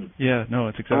get on. Yeah, no,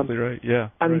 that's exactly right. Yeah.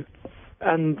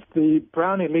 And the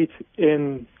brown elite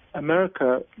in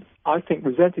America, I think,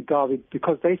 resented Garvey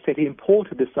because they said he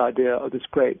imported this idea of this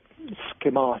great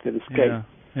schemata, this great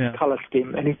color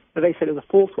scheme, and they said it was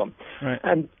a false one. Right.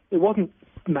 And it wasn't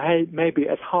maybe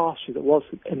as harsh as it was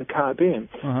in the Caribbean,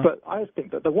 but I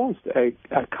think that there was a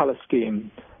color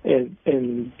scheme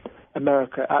in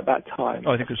America at that time.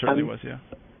 Oh, I think there certainly was, yeah.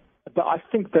 But I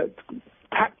think that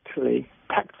tactfully,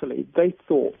 they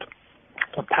thought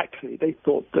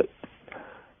that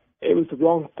it was the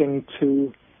wrong thing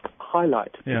to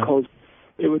highlight because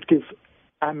it would give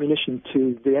ammunition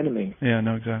to the enemy. Yeah,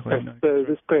 no, exactly. And so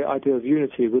this great idea of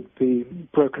unity would be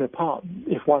broken apart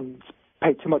if one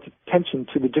paid too much attention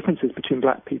to the differences between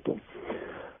black people.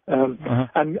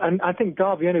 And I think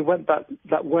Garvey only went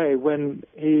that way when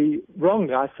he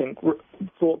wrongly, I think,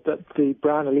 thought that the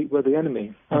brown elite were the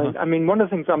enemy. I mean, one of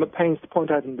the things I'm at pains to point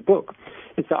out in the book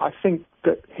is that I think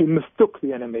that he mistook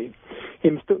the enemy. He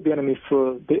mistook the enemy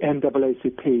for the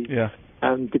NAACP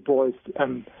and Du Bois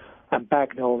and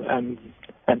Bagnall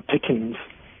and Pickens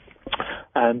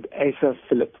and Asa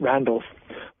Philip Randolph,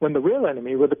 when the real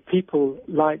enemy were the people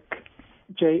like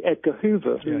J. Edgar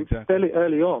Hoover, who fairly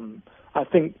early on, I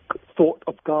think, thought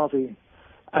of Garvey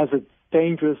as a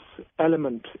dangerous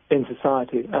element in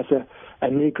society, as a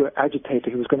Negro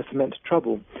agitator who was going to foment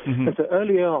trouble. And so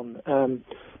early on,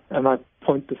 and I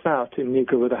point this out in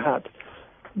Negro with a Hat,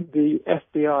 the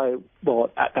FBI, well,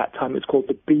 at that time it's called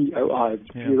the BOI,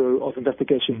 Bureau of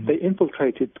Investigation, they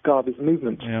infiltrated Garvey's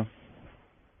movement.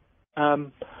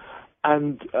 And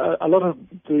a lot of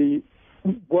the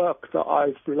work that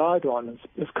I've relied on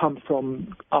has come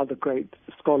from other great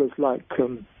scholars like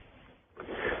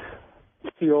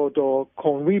Theodore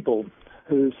Kornweibel,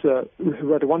 who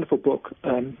wrote a wonderful book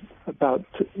about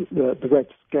the Red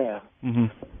Scare.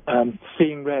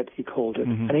 Seeing Red, he called it.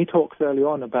 And he talks early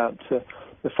on about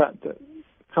the fact that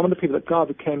some of the people that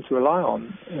Garvey came to rely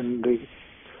on in the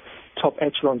top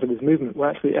echelons of his movement were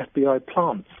actually FBI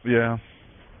plants. Yeah.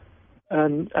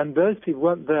 And those people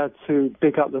weren't there to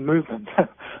big up the movement.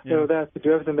 They were there to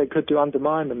do everything they could to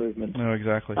undermine the movement. No,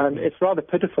 exactly. And it's rather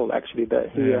pitiful, actually,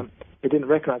 that he didn't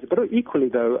recognize it. But equally,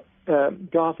 though,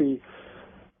 Garvey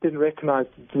didn't recognize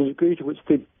the degree to which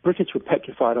the British were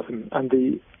petrified of him and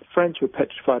the French were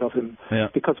petrified of him.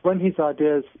 Because when his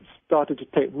ideas started to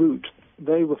take root,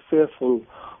 they were fearful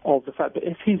of the fact that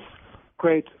if his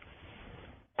great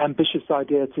ambitious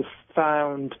idea to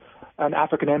found an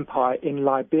African empire in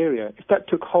Liberia, if that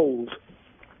took hold,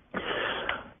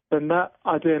 then that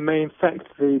idea may infect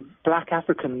the black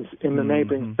Africans in the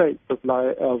neighboring states of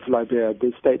Liberia,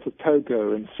 the states of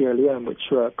Togo and Sierra Leone,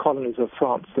 which were colonies of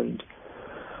France and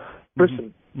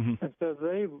Britain. And so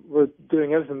they were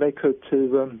doing everything they could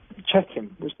to check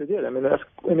him, which they did. I mean,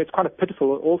 it's kind of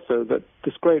pitiful also that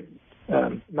this great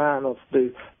man of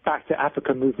the Back to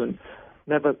Africa movement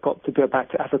never got to go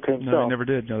back to Africa himself. No, he never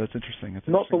did. No, that's interesting.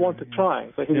 Not for want of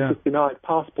trying, but he was just denied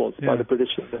passports by the British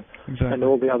and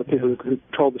all the other people who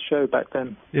controlled the show back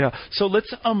then. Yeah. So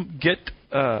let's get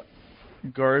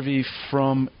Garvey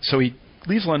from... So he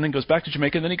leaves London, goes back to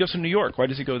Jamaica, and then he goes to New York. Why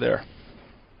does he go there?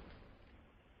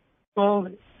 Well,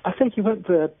 I think he went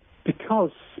there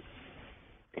because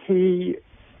he,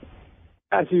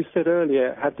 as you said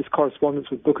earlier, had this correspondence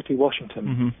with Booker T.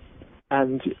 Washington.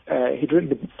 And he'd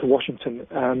written to Washington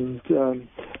and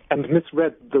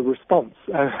misread the response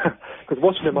because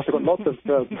Washington must have got lots of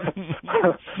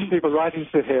people writing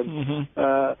to him,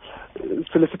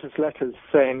 solicitous letters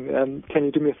saying, "Can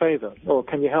you do me a favor?" or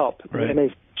 "Can you help?" in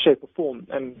any shape or form.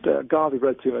 And Garvey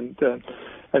wrote to him,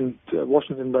 and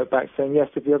Washington wrote back saying, "Yes,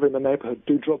 if you're ever in the neighborhood,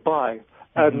 do drop by."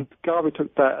 And Garvey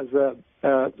took that as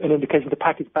an indication to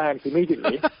pack his bags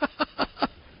immediately.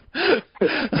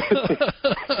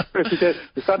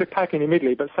 He started packing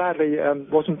immediately, but sadly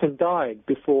Washington died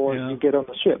before he get on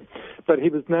the ship. But he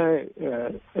was now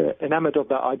enamored of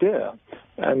that idea,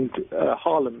 and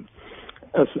Harlem,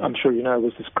 as I'm sure you know,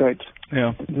 was this great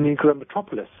Negro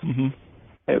metropolis.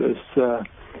 It was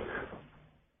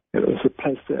a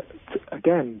place that,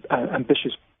 again,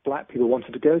 ambitious black people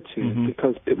wanted to go to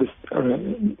because it was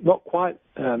not quite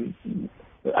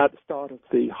at the start of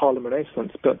the Harlem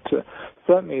Renaissance, but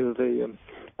certainly the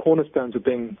cornerstones were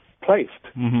being placed.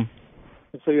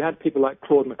 And so you had people like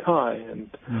Claude Mackay, and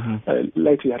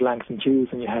later you had Langston Hughes,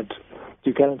 and you had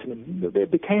Duke Ellington. And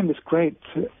it became this great,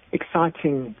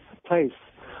 exciting place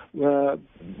where,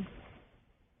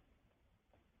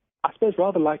 I suppose,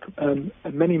 rather like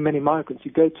many, many migrants,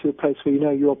 you go to a place where you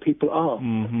know your people are.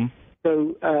 Mm-hmm.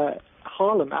 So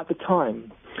Harlem, at the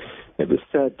time, it was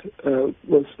said,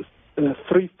 was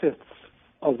 3/5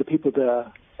 of the people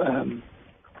there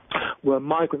were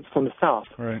migrants from the South,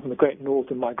 from the Great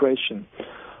Northern Migration.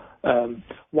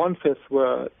 1/5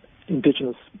 were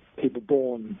indigenous people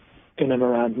born in and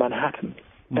around Manhattan,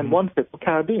 and 1/5 were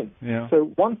Caribbean. Yeah.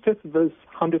 So 1/5 of those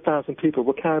 100,000 people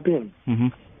were Caribbean. Mm-hmm.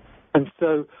 And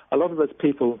so a lot of those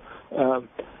people,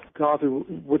 Garvey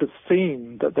would have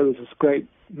seen that there was this great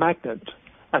magnet,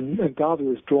 and Garvey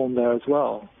was drawn there as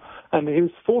well. And he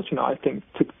was fortunate, I think,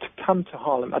 to come to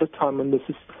Harlem at a time when there's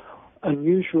this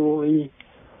unusually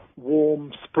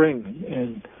warm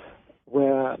spring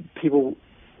where people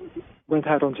went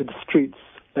out onto the streets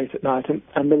late at night,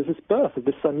 and there was this birth of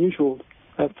this unusual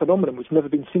phenomenon which had never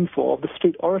been seen before, of the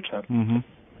street orator. Mm-hmm.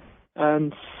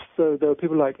 And so there were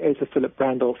people like Asa Philip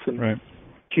Randolph and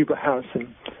Hubert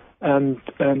Harrison, and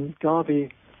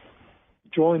Garvey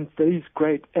joined these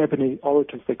great ebony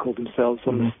orators, they called themselves,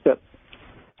 on the step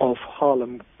of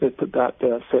Harlem. They put that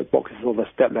soap boxes or their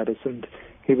step ladders, and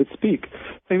he would speak.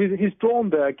 So he's drawn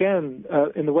there again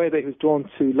in the way that he was drawn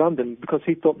to London, because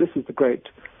he thought this is the great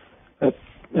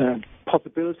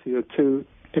possibility to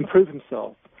improve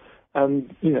himself.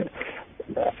 And,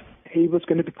 he was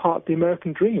going to be part of the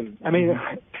American dream. I mean,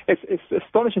 it's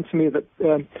astonishing to me that,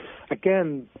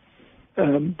 again,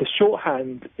 the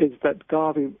shorthand is that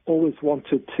Garvey always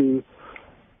wanted to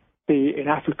be in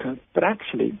Africa, but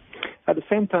actually, at the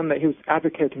same time that he was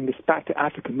advocating this Back to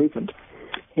Africa movement,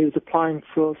 he was applying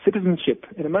for citizenship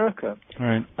in America.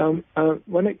 Right.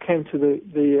 When it came to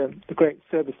the Great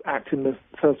Service Act in the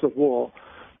First World War,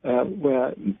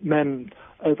 where men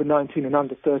over 19 and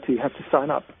under 30 had to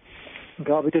sign up,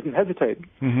 Garvey didn't hesitate.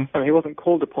 Mm-hmm. I mean, he wasn't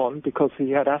called upon because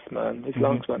he had asthma and his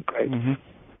lungs weren't great. Mm-hmm.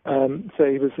 So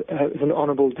he was an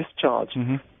honourable discharge.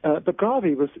 Mm-hmm. But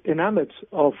Garvey was enamoured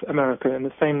of America in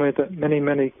the same way that many,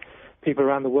 many people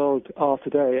around the world are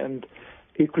today, and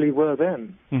equally were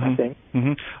then, I think.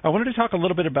 Mm-hmm. I wanted to talk a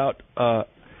little bit about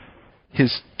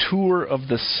his tour of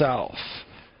the South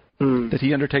that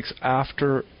he undertakes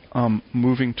after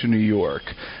moving to New York.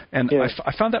 And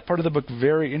I found that part of the book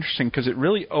very interesting because it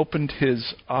really opened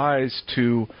his eyes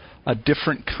to a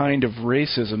different kind of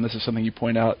racism, this is something you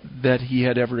point out, that he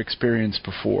had ever experienced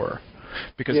before.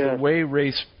 Because the way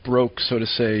race broke, so to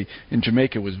say, in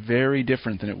Jamaica was very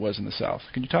different than it was in the South.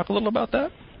 Can you talk a little about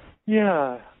that?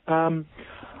 Yeah.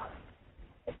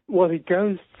 Well, he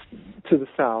goes to the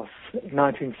South in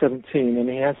 1917, and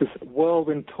he has this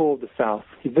whirlwind tour of the South.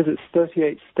 He visits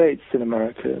 38 states in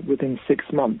America within 6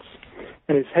 months,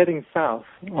 and he's heading south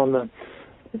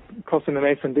crossing the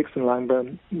Mason-Dixon line, but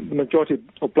the majority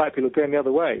of black people are going the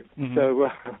other way. Mm-hmm. So,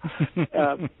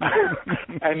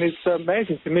 and it's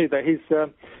amazing to me that he's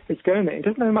going there. He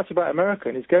doesn't know much about America,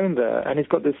 and he's going there, and he's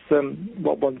got this,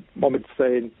 what one would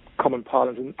say in common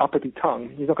parlance, an uppity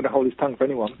tongue. He's not going to hold his tongue for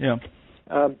anyone. Yeah.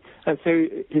 And so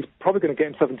he's probably going to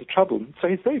get himself into trouble. So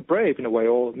he's very brave in a way,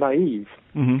 or naive.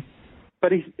 Mm-hmm.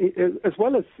 But he, as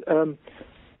well as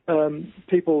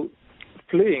people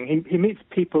fleeing, he meets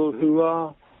people who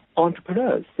are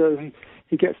entrepreneurs. So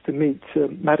he gets to meet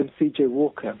Madam C.J.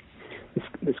 Walker,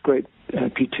 this great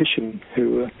beautician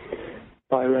who,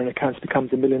 by her own accounts,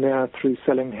 becomes a millionaire through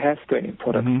selling hair straightening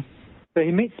products. Mm-hmm. So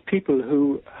he meets people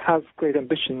who have great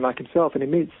ambition like himself, and he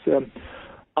meets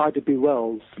Ida B.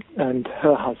 Wells and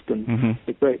her husband,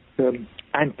 the great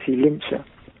anti-lyncher,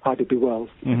 Ida B. Wells,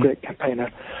 the great campaigner.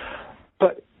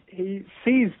 But he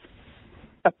sees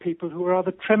people who are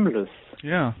rather tremulous.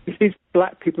 Yeah. He sees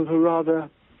black people who are rather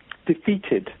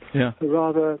defeated, who are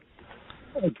rather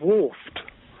dwarfed.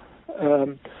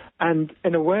 And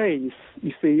in a way,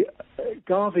 you see,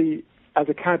 Garvey, as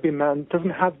a Caribbean man,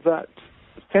 doesn't have that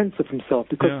sense of himself,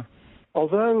 because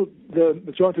although the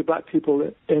majority of black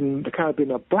people in the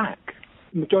Caribbean are black,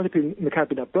 the majority of people in the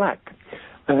Caribbean are black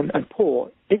and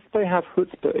poor, if they have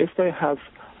chutzpah, if they have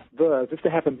verve, if they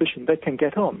have ambition, they can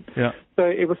get on. Yeah. So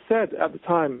it was said at the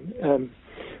time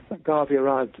that Garvey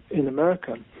arrived in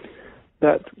America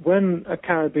that when a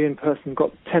Caribbean person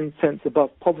got 10 cents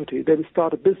above poverty, they would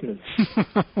start a business.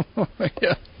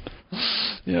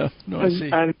 Yeah, no, I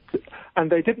see. And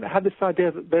they didn't have this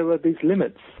idea that there were these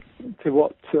limits to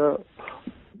what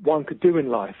one could do in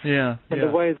life. Yeah. And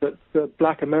the way that the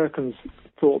black Americans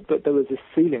thought that there was a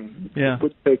ceiling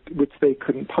which they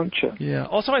couldn't puncture. Yeah.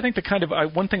 Also, I think the kind of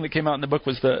one thing that came out in the book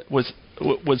was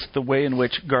the way in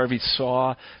which Garvey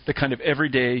saw the kind of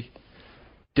everyday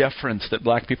deference that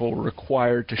black people were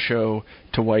required to show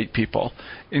to white people,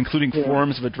 including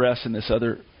forms of address and this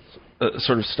other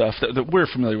sort of stuff that we're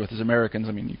familiar with as Americans.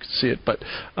 I mean, you can see it, but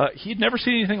he'd never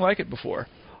seen anything like it before.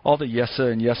 All the yes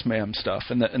sir and yes ma'am stuff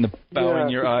and the bowing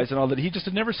your eyes and all that. He just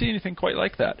had never seen anything quite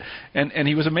like that, and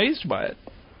he was amazed by it.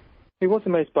 He was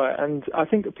amazed by it, and I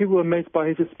think people were amazed by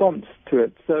his response to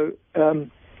it. So,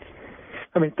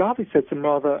 I mean, Garvey said some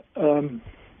rather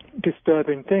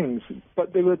disturbing things,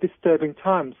 but they were disturbing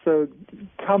times. So,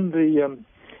 come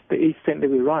the East St.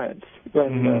 Louis riots,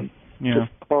 when this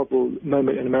horrible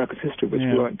moment in America's history, which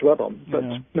we won't dwell on, but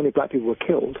many black people were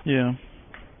killed. Yeah.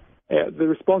 The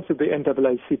response of the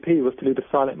NAACP was to lead a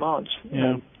silent march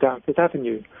down Fifth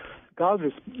Avenue.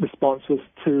 Garvey's response was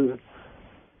to,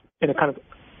 in a kind of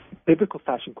biblical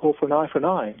fashion, call for an eye for an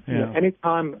eye. Yeah. You know, any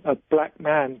time a black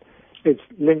man is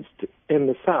lynched in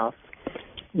the South,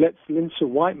 let's lynch a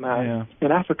white man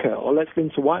in Africa, or let's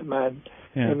lynch a white man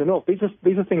in the North. These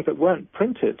are things that weren't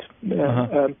printed,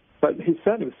 but he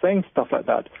certainly was saying stuff like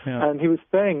that, and he was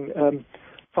saying,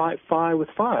 fight fire with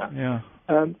fire. Yeah.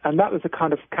 And that was a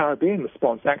kind of Caribbean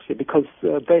response, actually, because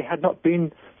they had not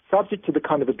been subject to the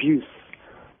kind of abuse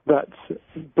that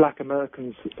black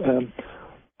Americans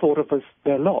thought of as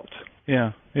their lot.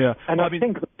 Yeah, yeah. And I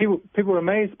think that people were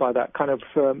amazed by that kind of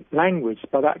language,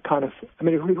 by that kind of. I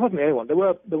mean, it wasn't anyone. There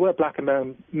were black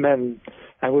American men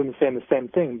and women saying the same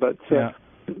thing, but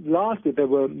largely they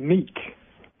were meek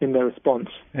in their response,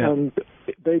 and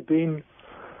they've been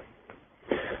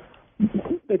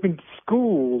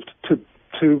schooled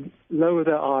to lower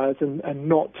their eyes and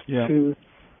not to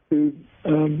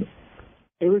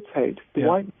irritate the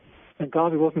white. And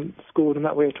Garvey wasn't schooled in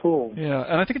that way at all. Yeah,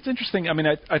 and I think it's interesting. I mean,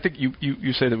 I think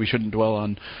you say that we shouldn't dwell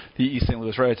on the East St.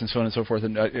 Louis riots and so on and so forth,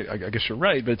 and I guess you're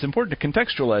right, but it's important to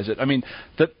contextualize it. I mean,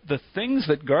 the things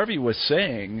that Garvey was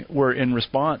saying were in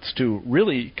response to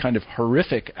really kind of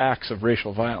horrific acts of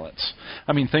racial violence.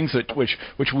 I mean, things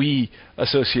which we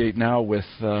associate now with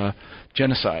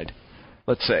genocide.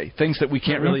 Let's say, things that we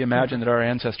can't really imagine that our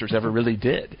ancestors ever really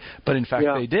did. But in fact,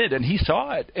 they did, and he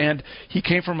saw it. And he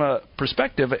came from a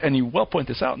perspective, and you well point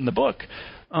this out in the book,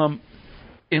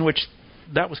 in which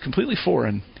that was completely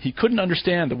foreign. He couldn't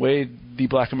understand the way the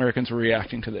black Americans were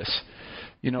reacting to this.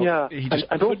 You know, he just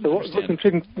and also what was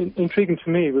intriguing to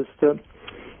me was that,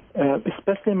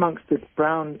 especially amongst the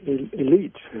brown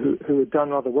elite who had done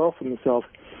rather well for themselves,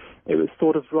 it was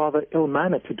sort of rather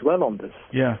ill-mannered to dwell on this.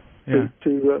 Yeah.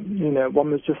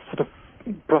 One was just sort of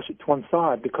brush it to one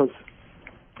side because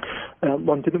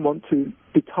one didn't want to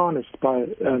be tarnished by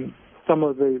some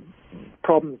of the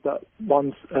problems that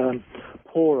one's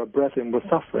poorer brethren were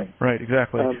suffering. Right.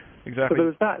 Exactly. So there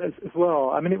was that as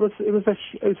well. I mean, it was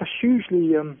a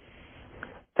hugely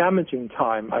damaging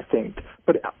time, I think,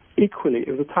 but equally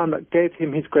it was a time that gave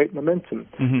him his great momentum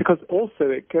because also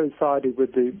it coincided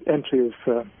with the entry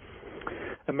of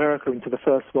America into the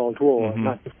First World War in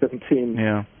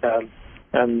 1917,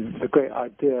 and the great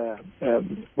idea,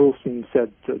 Wilson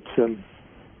said that,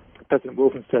 President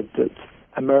Wilson said that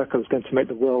America was going to make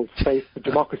the world safe for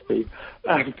democracy,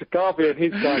 and Garvey and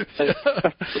his guys said,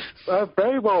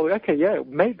 very well, okay,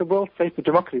 make the world safe for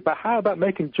democracy, but how about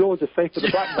making Georgia safe for the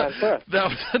black man first? That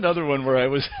was another one where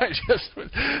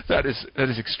that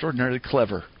is extraordinarily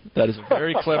clever. That is a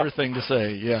very clever thing to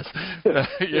say. Yes.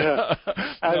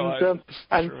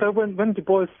 And so when Du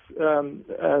Bois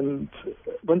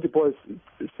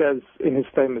says in his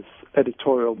famous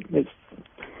editorial,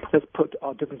 let's put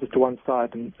our differences to one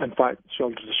side and fight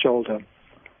shoulder to shoulder,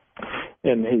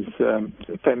 in his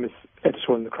famous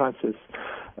editorial in The Crisis,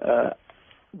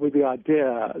 with the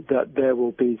idea that there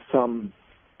will be some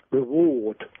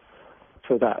reward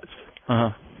for that.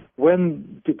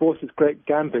 When Du Bois's great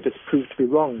gambit is proved to be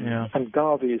wrong, and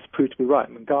Garvey is proved to be right,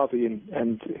 and Garvey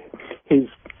and his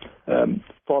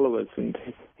followers and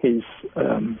his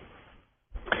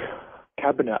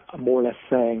cabinet are more or less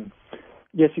saying,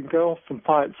 yes, you can go off and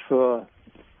fight for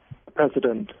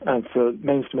president and for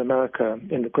mainstream America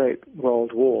in the Great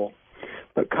World War,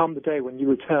 but come the day when you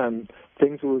return,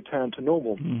 things will return to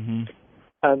normal.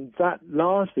 And that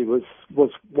largely was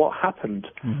what happened.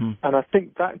 And I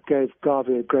think that gave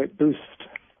Garvey a great boost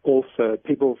also.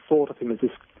 People thought of him as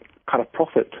this kind of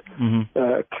prophet,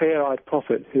 clear-eyed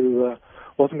prophet who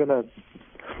wasn't going to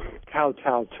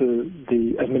kowtow to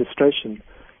the administration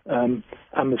and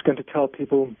was going to tell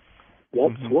people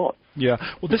what's what. Yeah.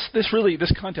 Well, this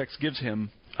context gives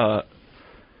him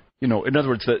in other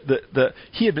words,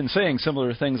 he had been saying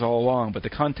similar things all along, but the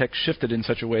context shifted in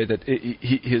such a way that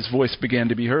his voice began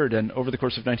to be heard. And over the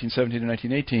course of 1917 and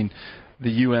 1918,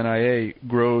 the UNIA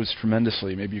grows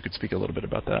tremendously. Maybe you could speak a little bit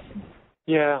about that.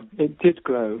 Yeah, it did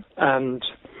grow, and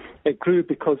it grew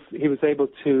because he was able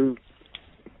to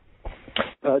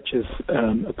purchase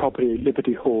a property at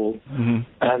Liberty Hall,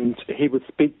 and he would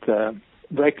speak there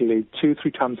regularly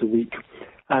 2-3 times a week,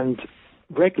 and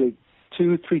regularly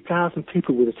 2,000-3,000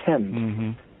 people would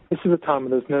attend. This is a time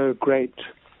when there was no great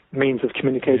means of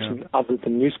communication other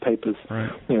than newspapers.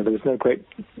 Right. There was no great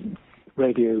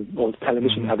radio or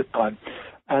television at the time.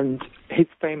 And his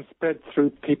fame spread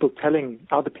through people telling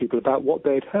other people about what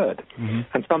they'd heard.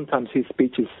 And sometimes his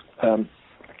speeches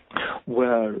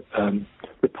were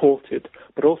reported.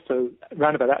 But also,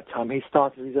 around about that time, he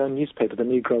started his own newspaper, the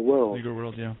Negro World. Negro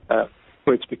World, yeah.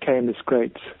 Which became this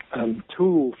great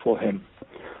tool for him.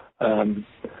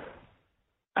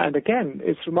 And again,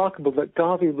 it's remarkable that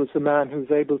Garvey was a man who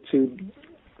was able to,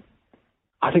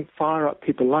 I think, fire up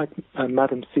people like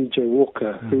Madam C.J.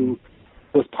 Walker, who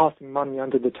was passing money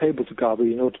under the table to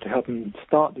Garvey in order to help him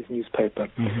start this newspaper.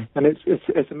 And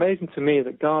it's amazing to me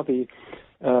that Garvey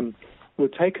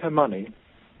would take her money,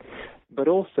 but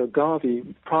also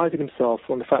Garvey prided himself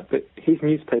on the fact that his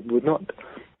newspaper would not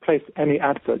place any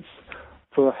adverts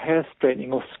for hair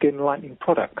straightening or skin lightening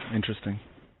products. Interesting.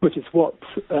 Which is what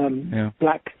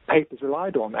black papers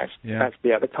relied on, actually,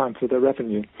 at the time for their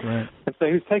revenue. Right. And so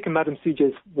he was taking Madam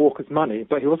C.J. Walker's money,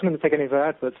 but he wasn't going to take any of her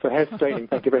adverts for hair straightening,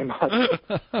 thank you very much.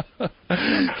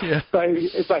 So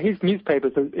it's like his newspaper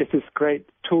is this great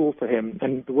tool for him,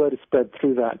 and the word is spread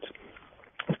through that.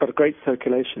 It's got a great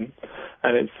circulation,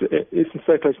 and its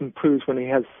circulation improves when he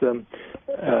has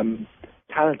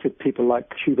talented people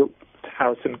like Hubert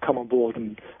Harrison come on board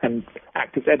and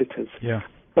act as editors. Yeah.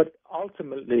 But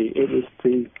ultimately, it was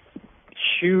the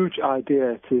huge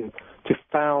idea to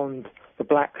found the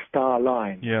Black Star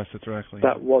Line. Yes, that's right.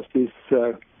 That was his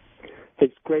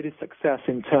greatest success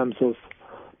in terms of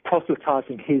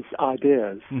proselytizing his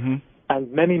ideas.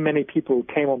 And many, many people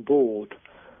came on board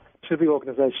to the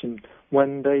organization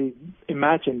when they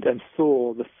imagined and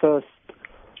saw the first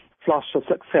flush of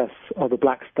success of the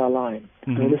Black Star Line. I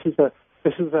mean,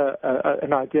 this is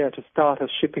an idea to start a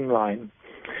shipping line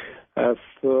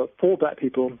for black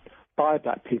people, by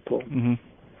black people,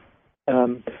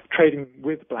 trading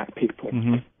with black people.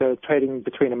 So trading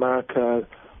between America,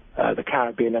 the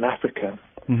Caribbean, and Africa.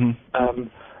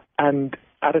 And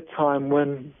at a time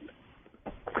when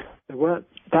there weren't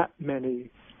that many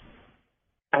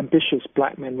ambitious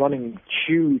black men running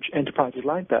huge enterprises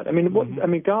like that. I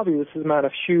mean, Garvey was a man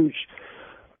of huge,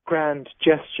 grand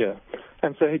gesture,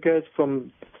 and so he goes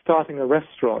from starting a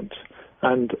restaurant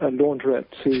and a laundrette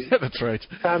to that's right.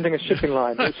 founding a shipping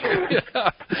line, which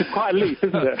is quite a leap,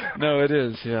 isn't it? No, it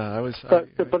is. Yeah,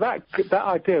 But that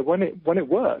idea, when it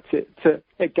worked,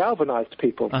 it galvanized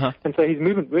people, and so his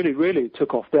movement really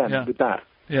took off then with that.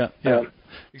 Yeah.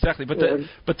 Exactly, but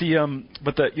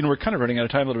we're kind of running out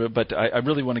of time a little bit. But I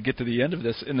really want to get to the end of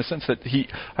this in the sense that his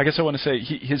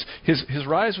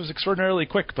rise was extraordinarily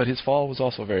quick, but his fall was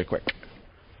also very quick.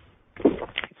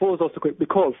 His fall was also quick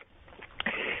because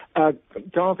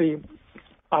Garvey,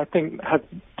 I think, had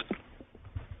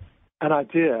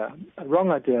a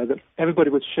wrong idea that everybody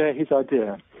would share his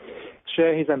idea,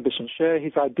 share his ambition, share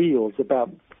his ideals about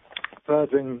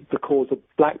furthering the cause of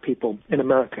black people in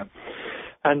America.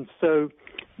 And so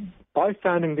by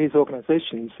founding these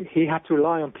organizations, he had to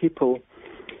rely on people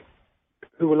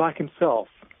who were like himself,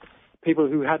 people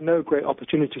who had no great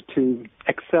opportunity to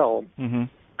excel. And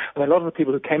a lot of the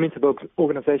people who came into the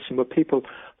organization were people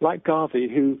like Garvey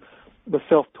who were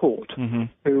self-taught,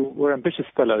 who were ambitious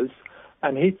fellows,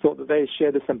 and he thought that they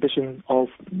shared this ambition of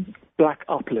black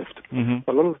uplift.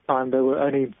 But a lot of the time they were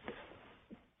only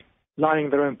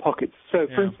lining their own pockets. So,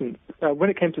 for instance,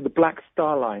 when it came to the Black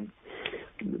Star Line,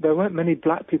 there weren't many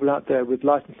black people out there with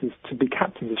licenses to be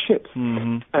captains of ships.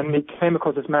 And he came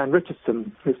across this man,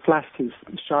 Richardson, who flashed his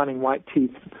shining white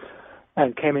teeth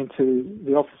and came into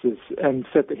the offices and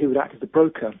said that he would act as a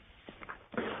broker.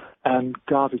 And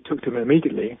Garvey took to him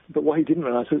immediately. But what he didn't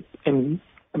realize was, in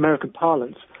American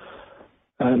parlance,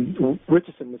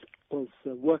 Richardson was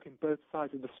working both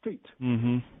sides of the street.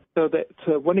 So that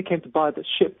when he came to buy the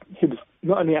ship, he was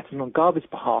not only acting on Garvey's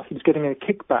behalf, he was getting a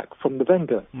kickback from the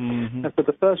vendor. And so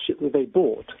the first ship that they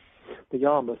bought, the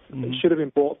Yarmouth, it should have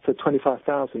been bought for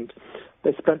 $25,000.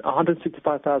 They spent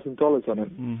 $165,000 on it,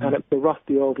 and it was a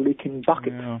rusty old leaking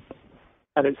bucket.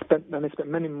 And they spent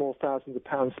many more thousands of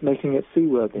pounds making it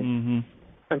seaworthy.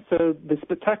 And so the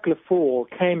spectacular fall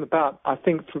came about, I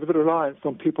think, through the reliance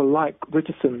on people like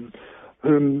Richardson,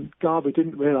 whom Garvey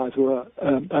didn't realize were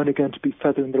only going to be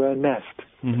feathering their own nest.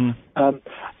 Mm-hmm.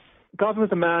 Garvey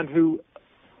was a man who,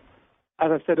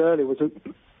 as I said earlier, was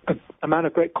a man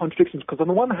of great contradictions, because on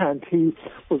the one hand, he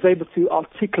was able to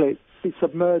articulate the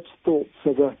submerged thoughts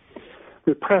of a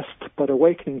repressed but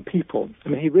awakening people. I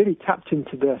mean, he really tapped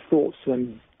into their thoughts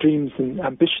and dreams and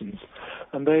ambitions,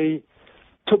 and they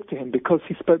took to him because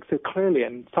he spoke so clearly,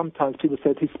 and sometimes people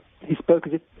said he spoke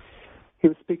as if he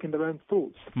was speaking their own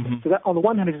thoughts. Mm-hmm. So that, on the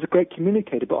one hand, he's a great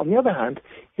communicator, but on the other hand,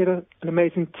 he had an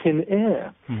amazing tin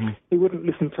ear. Mm-hmm. He wouldn't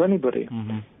listen to anybody.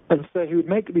 Mm-hmm. And so he would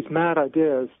make these mad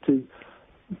ideas to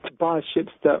buy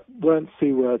ships that weren't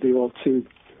seaworthy, or to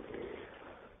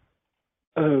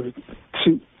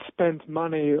spend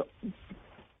money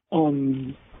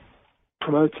on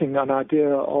promoting an idea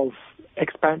of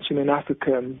expansion in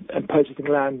Africa and purchasing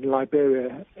land in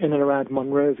Liberia in and around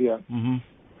Monrovia.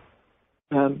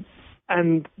 Mm-hmm.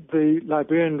 And the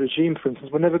Liberian regime, for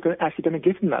instance, were never actually going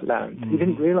to give him that land. Mm-hmm.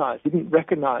 He didn't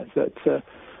recognize that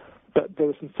there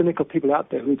were some cynical people out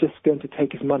there who were just going to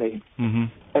take his money mm-hmm.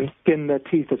 and skin their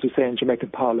teeth, as we say in Jamaican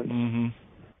parlance.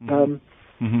 Mm-hmm.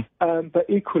 Mm-hmm. But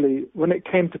equally, when it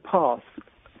came to pass,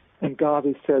 and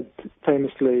Garvey said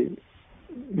famously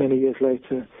many years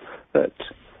later that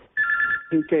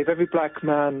he gave every black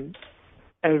man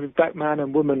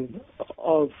and woman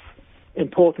of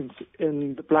importance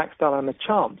in the Black Star Line a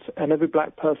chance, and every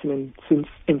black person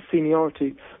in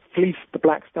seniority fleeced the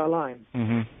Black Star Line.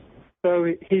 Mm-hmm. So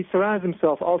he surrounded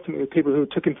himself ultimately with people who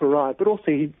took him for a ride, but also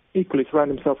he equally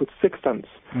surrounded himself with sixpence.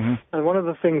 Mm-hmm. And one of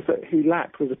the things that he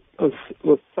lacked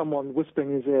was someone whispering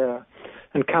in his ear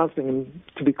and counseling him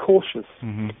to be cautious.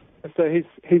 Mm-hmm. And so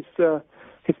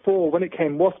his fall, when it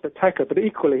came, was spectacular, but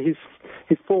equally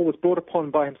his fall was brought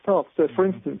upon by himself. So, for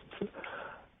instance,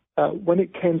 when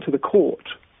it came to the court,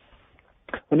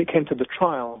 when it came to the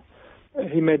trial,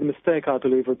 he made the mistake, I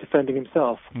believe, of defending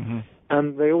himself. Mm-hmm.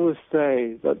 And they always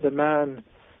say that the man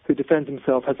who defends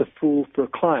himself has a fool for a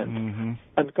client. Mm-hmm.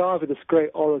 And Garvey, this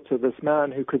great orator, this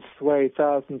man who could sway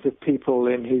thousands of people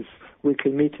in his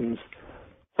weekly meetings,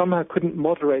 somehow couldn't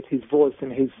moderate his voice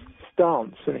and his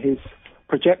stance and his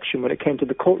projection when it came to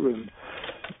the courtroom.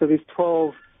 So these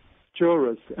 12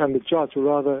 jurors and the judge were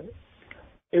rather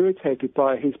irritated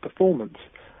by his performance.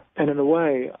 And in a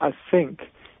way, I think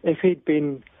if he'd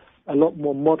been a lot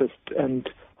more modest and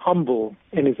humble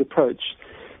in his approach,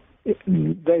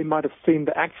 they might have seen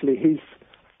that actually his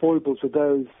foibles were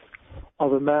those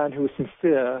of a man who was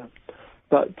sincere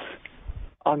but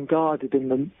unguarded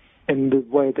in the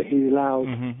way that he allowed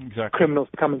criminals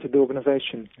to come into the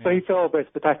organization. Yeah. So he fell very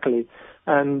spectacularly,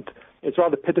 and it's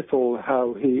rather pitiful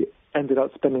how he ended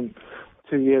up spending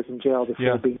 2 years in jail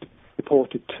before being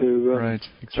deported to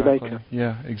Jamaica.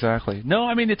 Yeah, exactly. No,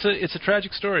 I mean, it's a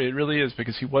tragic story. It really is,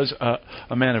 because he was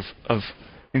a man of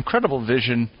incredible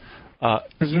vision.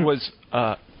 He was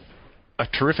a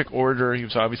terrific orator. He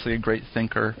was obviously a great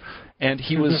thinker, and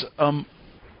he was,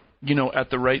 at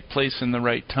the right place in the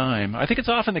right time. I think it's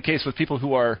often the case with people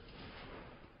who are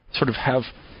sort of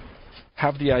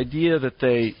have the idea that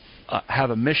they have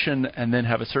a mission and then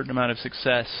have a certain amount of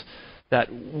success,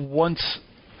 that once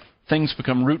things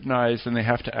become routinized and they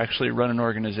have to actually run an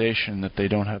organization, that they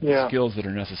don't have the skills that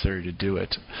are necessary to do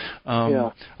it.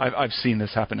 I've seen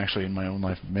this happen actually in my own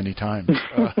life many times,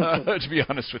 to be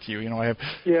honest with you. I have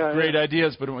great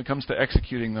ideas, but when it comes to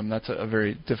executing them, that's a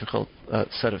very difficult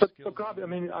set of skills. But Garvey, I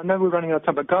mean, I know we're running out of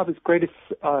time, but Garvey's greatest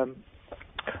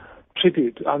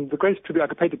tribute, the greatest tribute I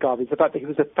could pay to Garvey is the fact that he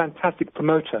was a fantastic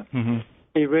promoter. Mm-hmm.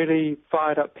 He really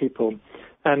fired up people.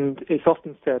 And it's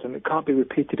often said, and it can't be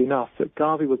repeated enough, that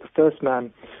Garvey was the first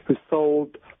man who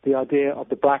sold the idea of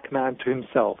the black man to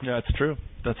himself. Yeah, it's true.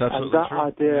 That's absolutely true. And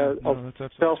that idea of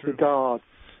self-regard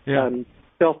and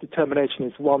self-determination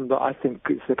is one that I think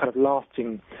is a kind of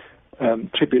lasting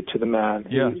tribute to the man.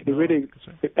 Yeah. He really,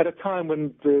 at a time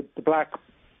when the black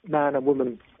man and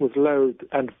woman was loathed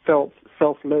and felt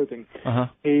self-loathing,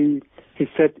 he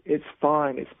said, it's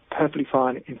fine, it's perfectly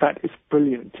fine. In fact, it's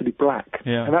brilliant to be black.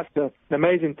 Yeah. And that's an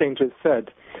amazing thing to have said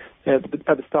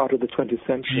at the start of the 20th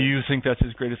century. Do you think that's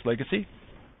his greatest legacy?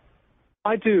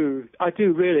 I do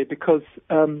really, because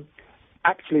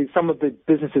actually some of the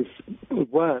businesses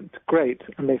weren't great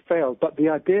and they failed. But the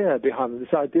idea behind it,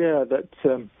 this idea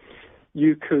that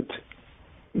you could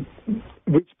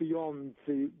reach beyond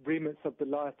the remits of the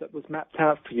life that was mapped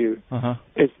out for you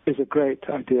is a great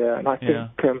idea. And I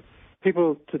think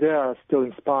people today are still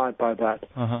inspired by that.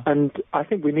 And I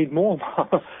think we need more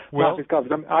Marcus Garvey.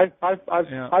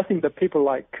 I think that people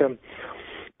like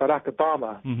Barack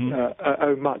Obama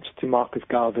owe much to Marcus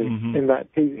Garvey, in that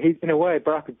he in a way,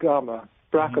 Barack Obama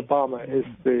is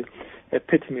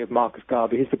epitome of Marcus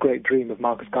Garvey. He's the great dream of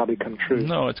Marcus Garvey come true.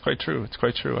 No, it's quite true. It's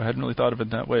quite true. I hadn't really thought of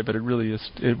it that way, but it really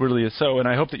is. It really is so. And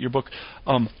I hope that your book,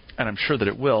 and I'm sure that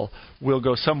it will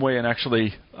go some way in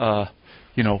actually.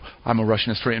 I'm a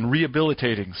Russian historian,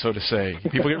 rehabilitating, so to say.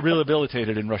 People get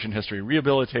rehabilitated in Russian history,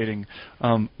 rehabilitating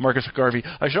Marcus Garvey.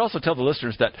 I should also tell the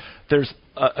listeners that there's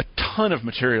a ton of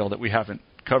material that we haven't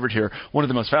covered here. One of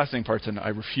the most fascinating parts, and I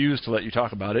refuse to let you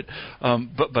talk about it,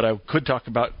 but I could talk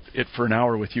about it for an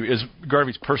hour with you, is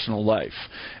Garvey's personal life,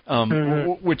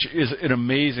 which is an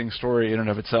amazing story in and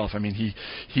of itself. I mean, he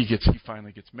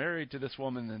finally gets married to this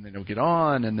woman, and they don't get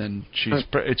on, and then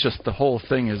it's just the whole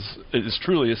thing is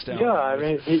truly astounding. Yeah, I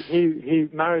mean, he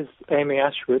marries Amy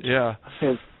Ashwood. Yeah,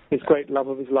 his great love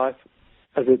of his life.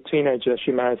 As a teenager,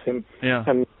 she marries him. Yeah.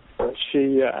 And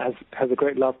she has a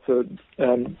great love for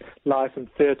life and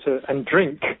theatre and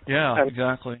drink. Yeah, and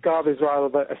exactly. Garvey's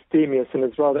rather abstemious and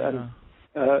is rather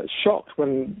shocked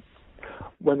when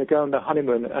they go on their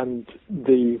honeymoon and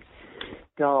the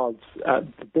guards at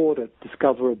the border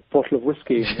discover a bottle of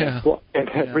whiskey in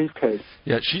her briefcase.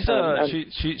 Yeah, she's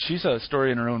a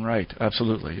story in her own right.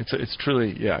 Absolutely, it's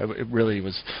truly it really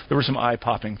was. There were some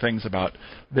eye-popping things about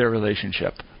their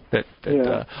relationship.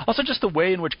 Also, just the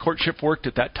way in which courtship worked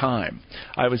at that time.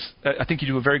 I think you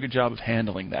do a very good job of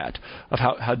handling that, of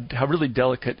how really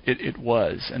delicate it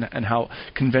was, and how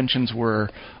conventions were,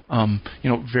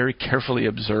 very carefully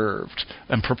observed,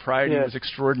 and propriety was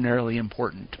extraordinarily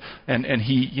important. And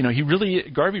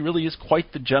Garvey really is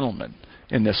quite the gentleman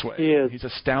in this way. He is. He's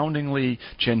astoundingly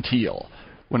genteel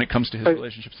when it comes to his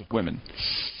relationships with women.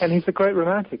 And he's a great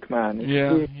romantic man.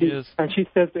 Yeah, he is. And she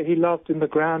says that he loved in the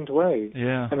grand way.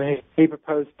 Yeah. I mean, he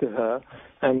proposed to her,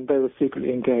 and they were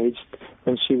secretly engaged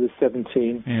when she was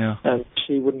 17. Yeah. And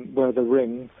she wouldn't wear the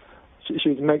ring. She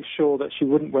would make sure that she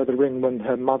wouldn't wear the ring when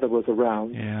her mother was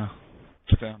around. Yeah.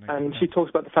 And she talks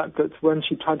about the fact that when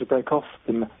she tried to break off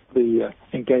the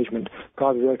engagement,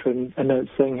 Garvey wrote her a note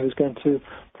saying he was going to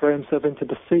throw himself into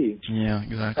the sea. Yeah,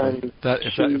 exactly. And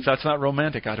if that's not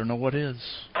romantic, I don't know what is.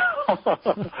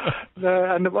 No,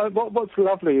 and what's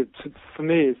lovely for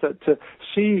me is that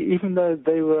she, even though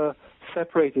they were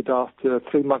separated after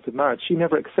 3 months of marriage, she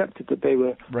never accepted that they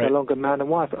were no longer man and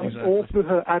wife. Exactly. All through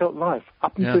her adult life,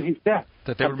 up until his death.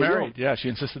 That they were married. Yeah, she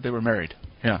insisted they were married.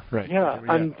 Yeah, right. Yeah,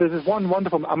 and there's one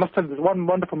wonderful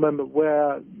moment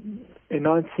where in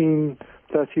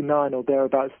 1939 or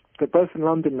thereabouts, they're both in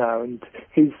London now, and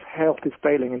his health is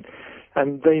failing,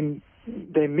 and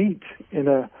they meet in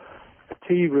a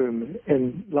tea room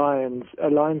in Lyons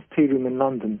tea room in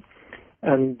London,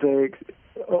 and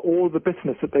all the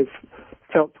bitterness that they've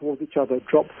felt towards each other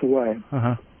drops away.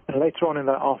 Uh-huh. And later on in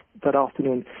that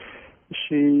afternoon,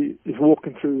 she is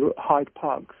walking through Hyde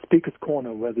Park, Speaker's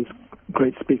Corner, where these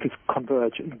great speakers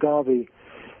converge, and Garvey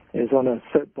is on a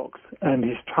soapbox, and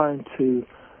he's trying to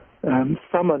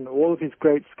summon all of his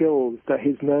great skills that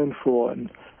he's known for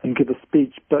and give a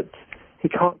speech, but he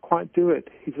can't quite do it.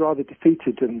 He's rather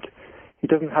defeated, and he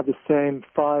doesn't have the same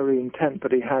fiery intent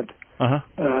that he had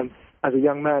as a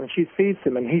young man. And she sees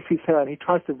him, and he sees her, and he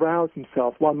tries to rouse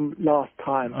himself one last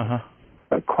time,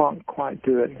 but can't quite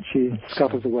do it. And she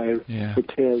scuttles away with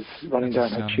tears running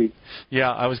down her cheek.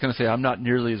 Yeah, I was going to say, I'm not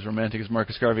nearly as romantic as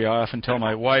Marcus Garvey. I often tell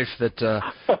my wife that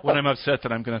when I'm upset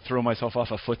that I'm going to throw myself off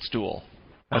a footstool.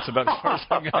 That's about as far as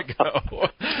I'm going to go.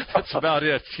 That's about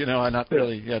it. I'm not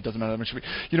really, it doesn't matter that much.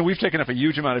 We've taken up a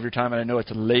huge amount of your time, and I know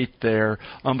it's late there,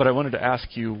 but I wanted to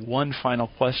ask you one final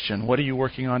question. What are you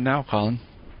working on now, Colin?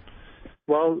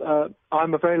 Well,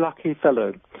 I'm a very lucky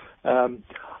fellow.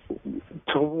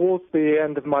 Towards the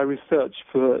end of my research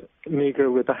for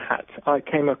Negro with a Hat, I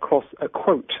came across a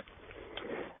quote,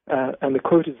 and the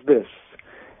quote is this: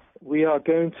 "We are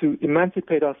going to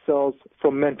emancipate ourselves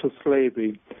from mental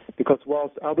slavery, because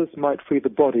whilst others might free the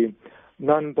body,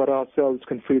 none but ourselves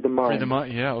can free the mind." Free the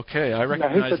mind, yeah, okay, I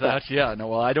recognize that. Yeah, no,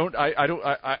 well,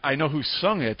 I know who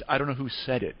sung it. I don't know who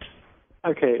said it.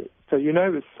 Okay, so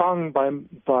it was sung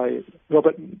by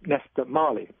Robert Nesta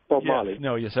Marley, Bob Marley.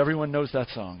 Yes, everyone knows that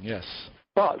song. Yes.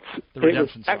 But it was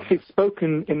actually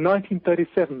spoken in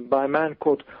 1937 by a man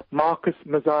called Marcus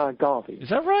Messiah Garvey. Is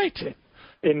that right?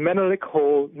 In Menelik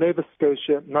Hall, Nova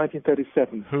Scotia,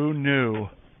 1937. Who knew?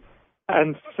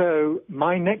 And so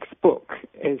my next book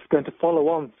is going to follow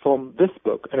on from this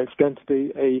book, and it's going to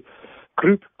be a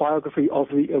group biography of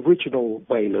the original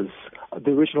Wailers,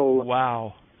 the original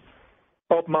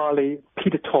Bob Marley,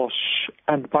 Peter Tosh,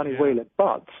 and Bunny Wailer.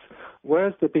 But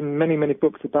whereas there have been many, many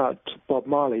books about Bob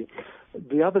Marley,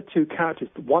 the other two characters,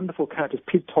 the wonderful characters,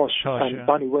 Pete Tosh and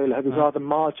Bunny Wailer, have been rather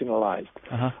marginalized.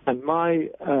 And my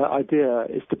idea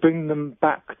is to bring them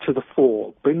back to the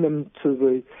fore, bring them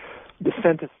to the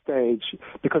center stage,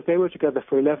 because they were together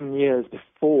for 11 years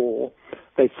before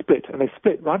they split. And they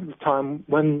split right at the time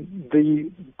when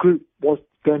the group was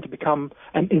going to become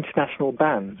an international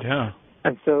band. Yeah.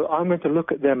 And so I'm going to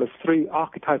look at them as three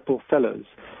archetypal fellows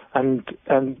and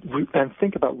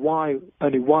think about why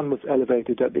only one was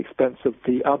elevated at the expense of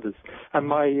the others. And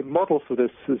my model for this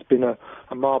has been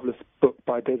a marvelous book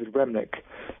by David Remnick.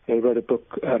 He wrote a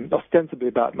book ostensibly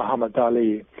about Muhammad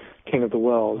Ali, King of the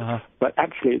World, but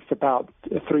actually it's about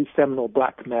three seminal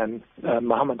black men,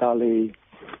 Muhammad Ali,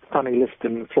 Sonny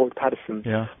Liston, Floyd Patterson,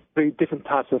 three different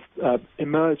types of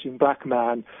emerging black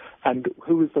man, and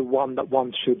who is the one that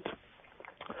one should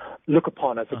look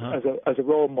upon as a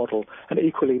role model. And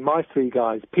equally, my three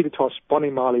guys, Peter Tosh, Bonnie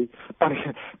Wailer,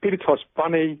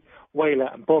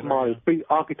 and Bob Marley, three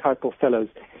archetypal fellows.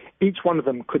 Each one of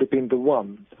them could have been the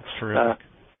one. That's terrific.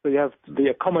 So you have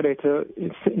the accommodator,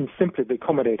 simply the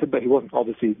accommodator, but he wasn't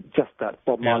obviously just that.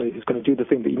 Bob Marley, who's going to do the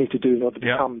thing that you need to do in order to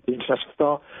become the international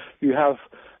star. You have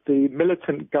the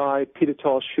militant guy, Peter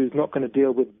Tosh, who's not going to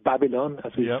deal with Babylon,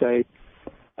 as we say,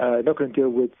 not going to deal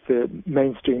with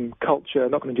mainstream culture,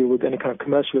 not going to deal with any kind of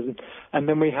commercialism. And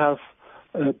then we have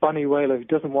Bunny Wailer, who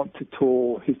doesn't want to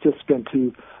tour. He's just going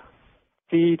to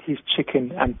feed his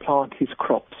chicken and plant his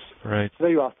crops. Right. So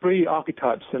there you are, three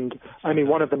archetypes, and only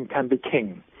one of them can be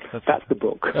king. That's the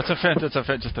book. That's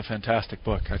just a fantastic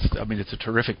book. I mean, it's a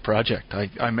terrific project.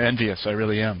 I'm envious. I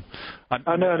really am.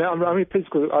 I'm really pleased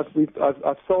because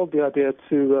I've sold the idea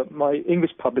to my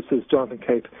English publicist, Jonathan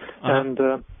Cape,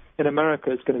 and in America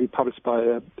it's going to be published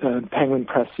by Penguin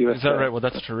Press USA. Is that right? Well,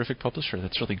 that's a terrific publisher.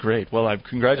 That's really great. Well, I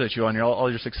congratulate you on all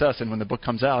your success. And when the book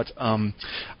comes out,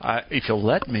 if you'll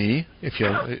let me,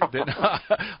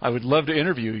 I would love to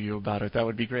interview you about it. That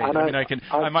would be great.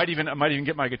 I might even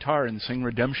get my guitar and sing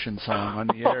Redemption Song on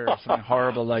the air or something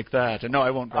horrible like that. And no,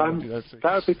 I won't do that.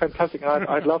 That would be fantastic.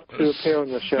 I'd love to appear on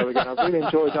your show again. I've really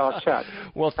enjoyed our chat.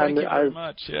 Well, thank you very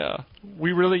much. Yeah,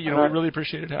 we really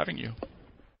appreciated having you.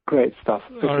 Great stuff.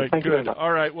 All right, Thank you very much.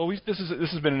 All right, well, this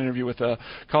has been an interview with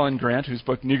Colin Grant, whose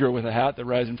book Negro with a Hat: The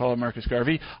Rise and Fall of Marcus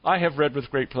Garvey. I have read with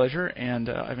great pleasure, and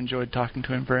I've enjoyed talking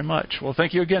to him very much. Well,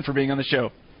 thank you again for being on the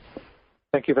show.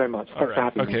 Thank you very much. Thanks for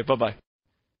having me. Okay, bye-bye.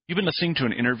 You've been listening to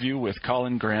an interview with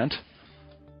Colin Grant,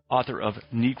 author of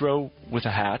Negro with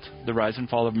a Hat: The Rise and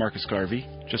Fall of Marcus Garvey,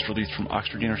 just released from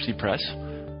Oxford University Press.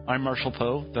 I'm Marshall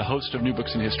Poe, the host of New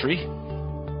Books in History.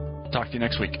 Talk to you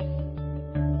next week.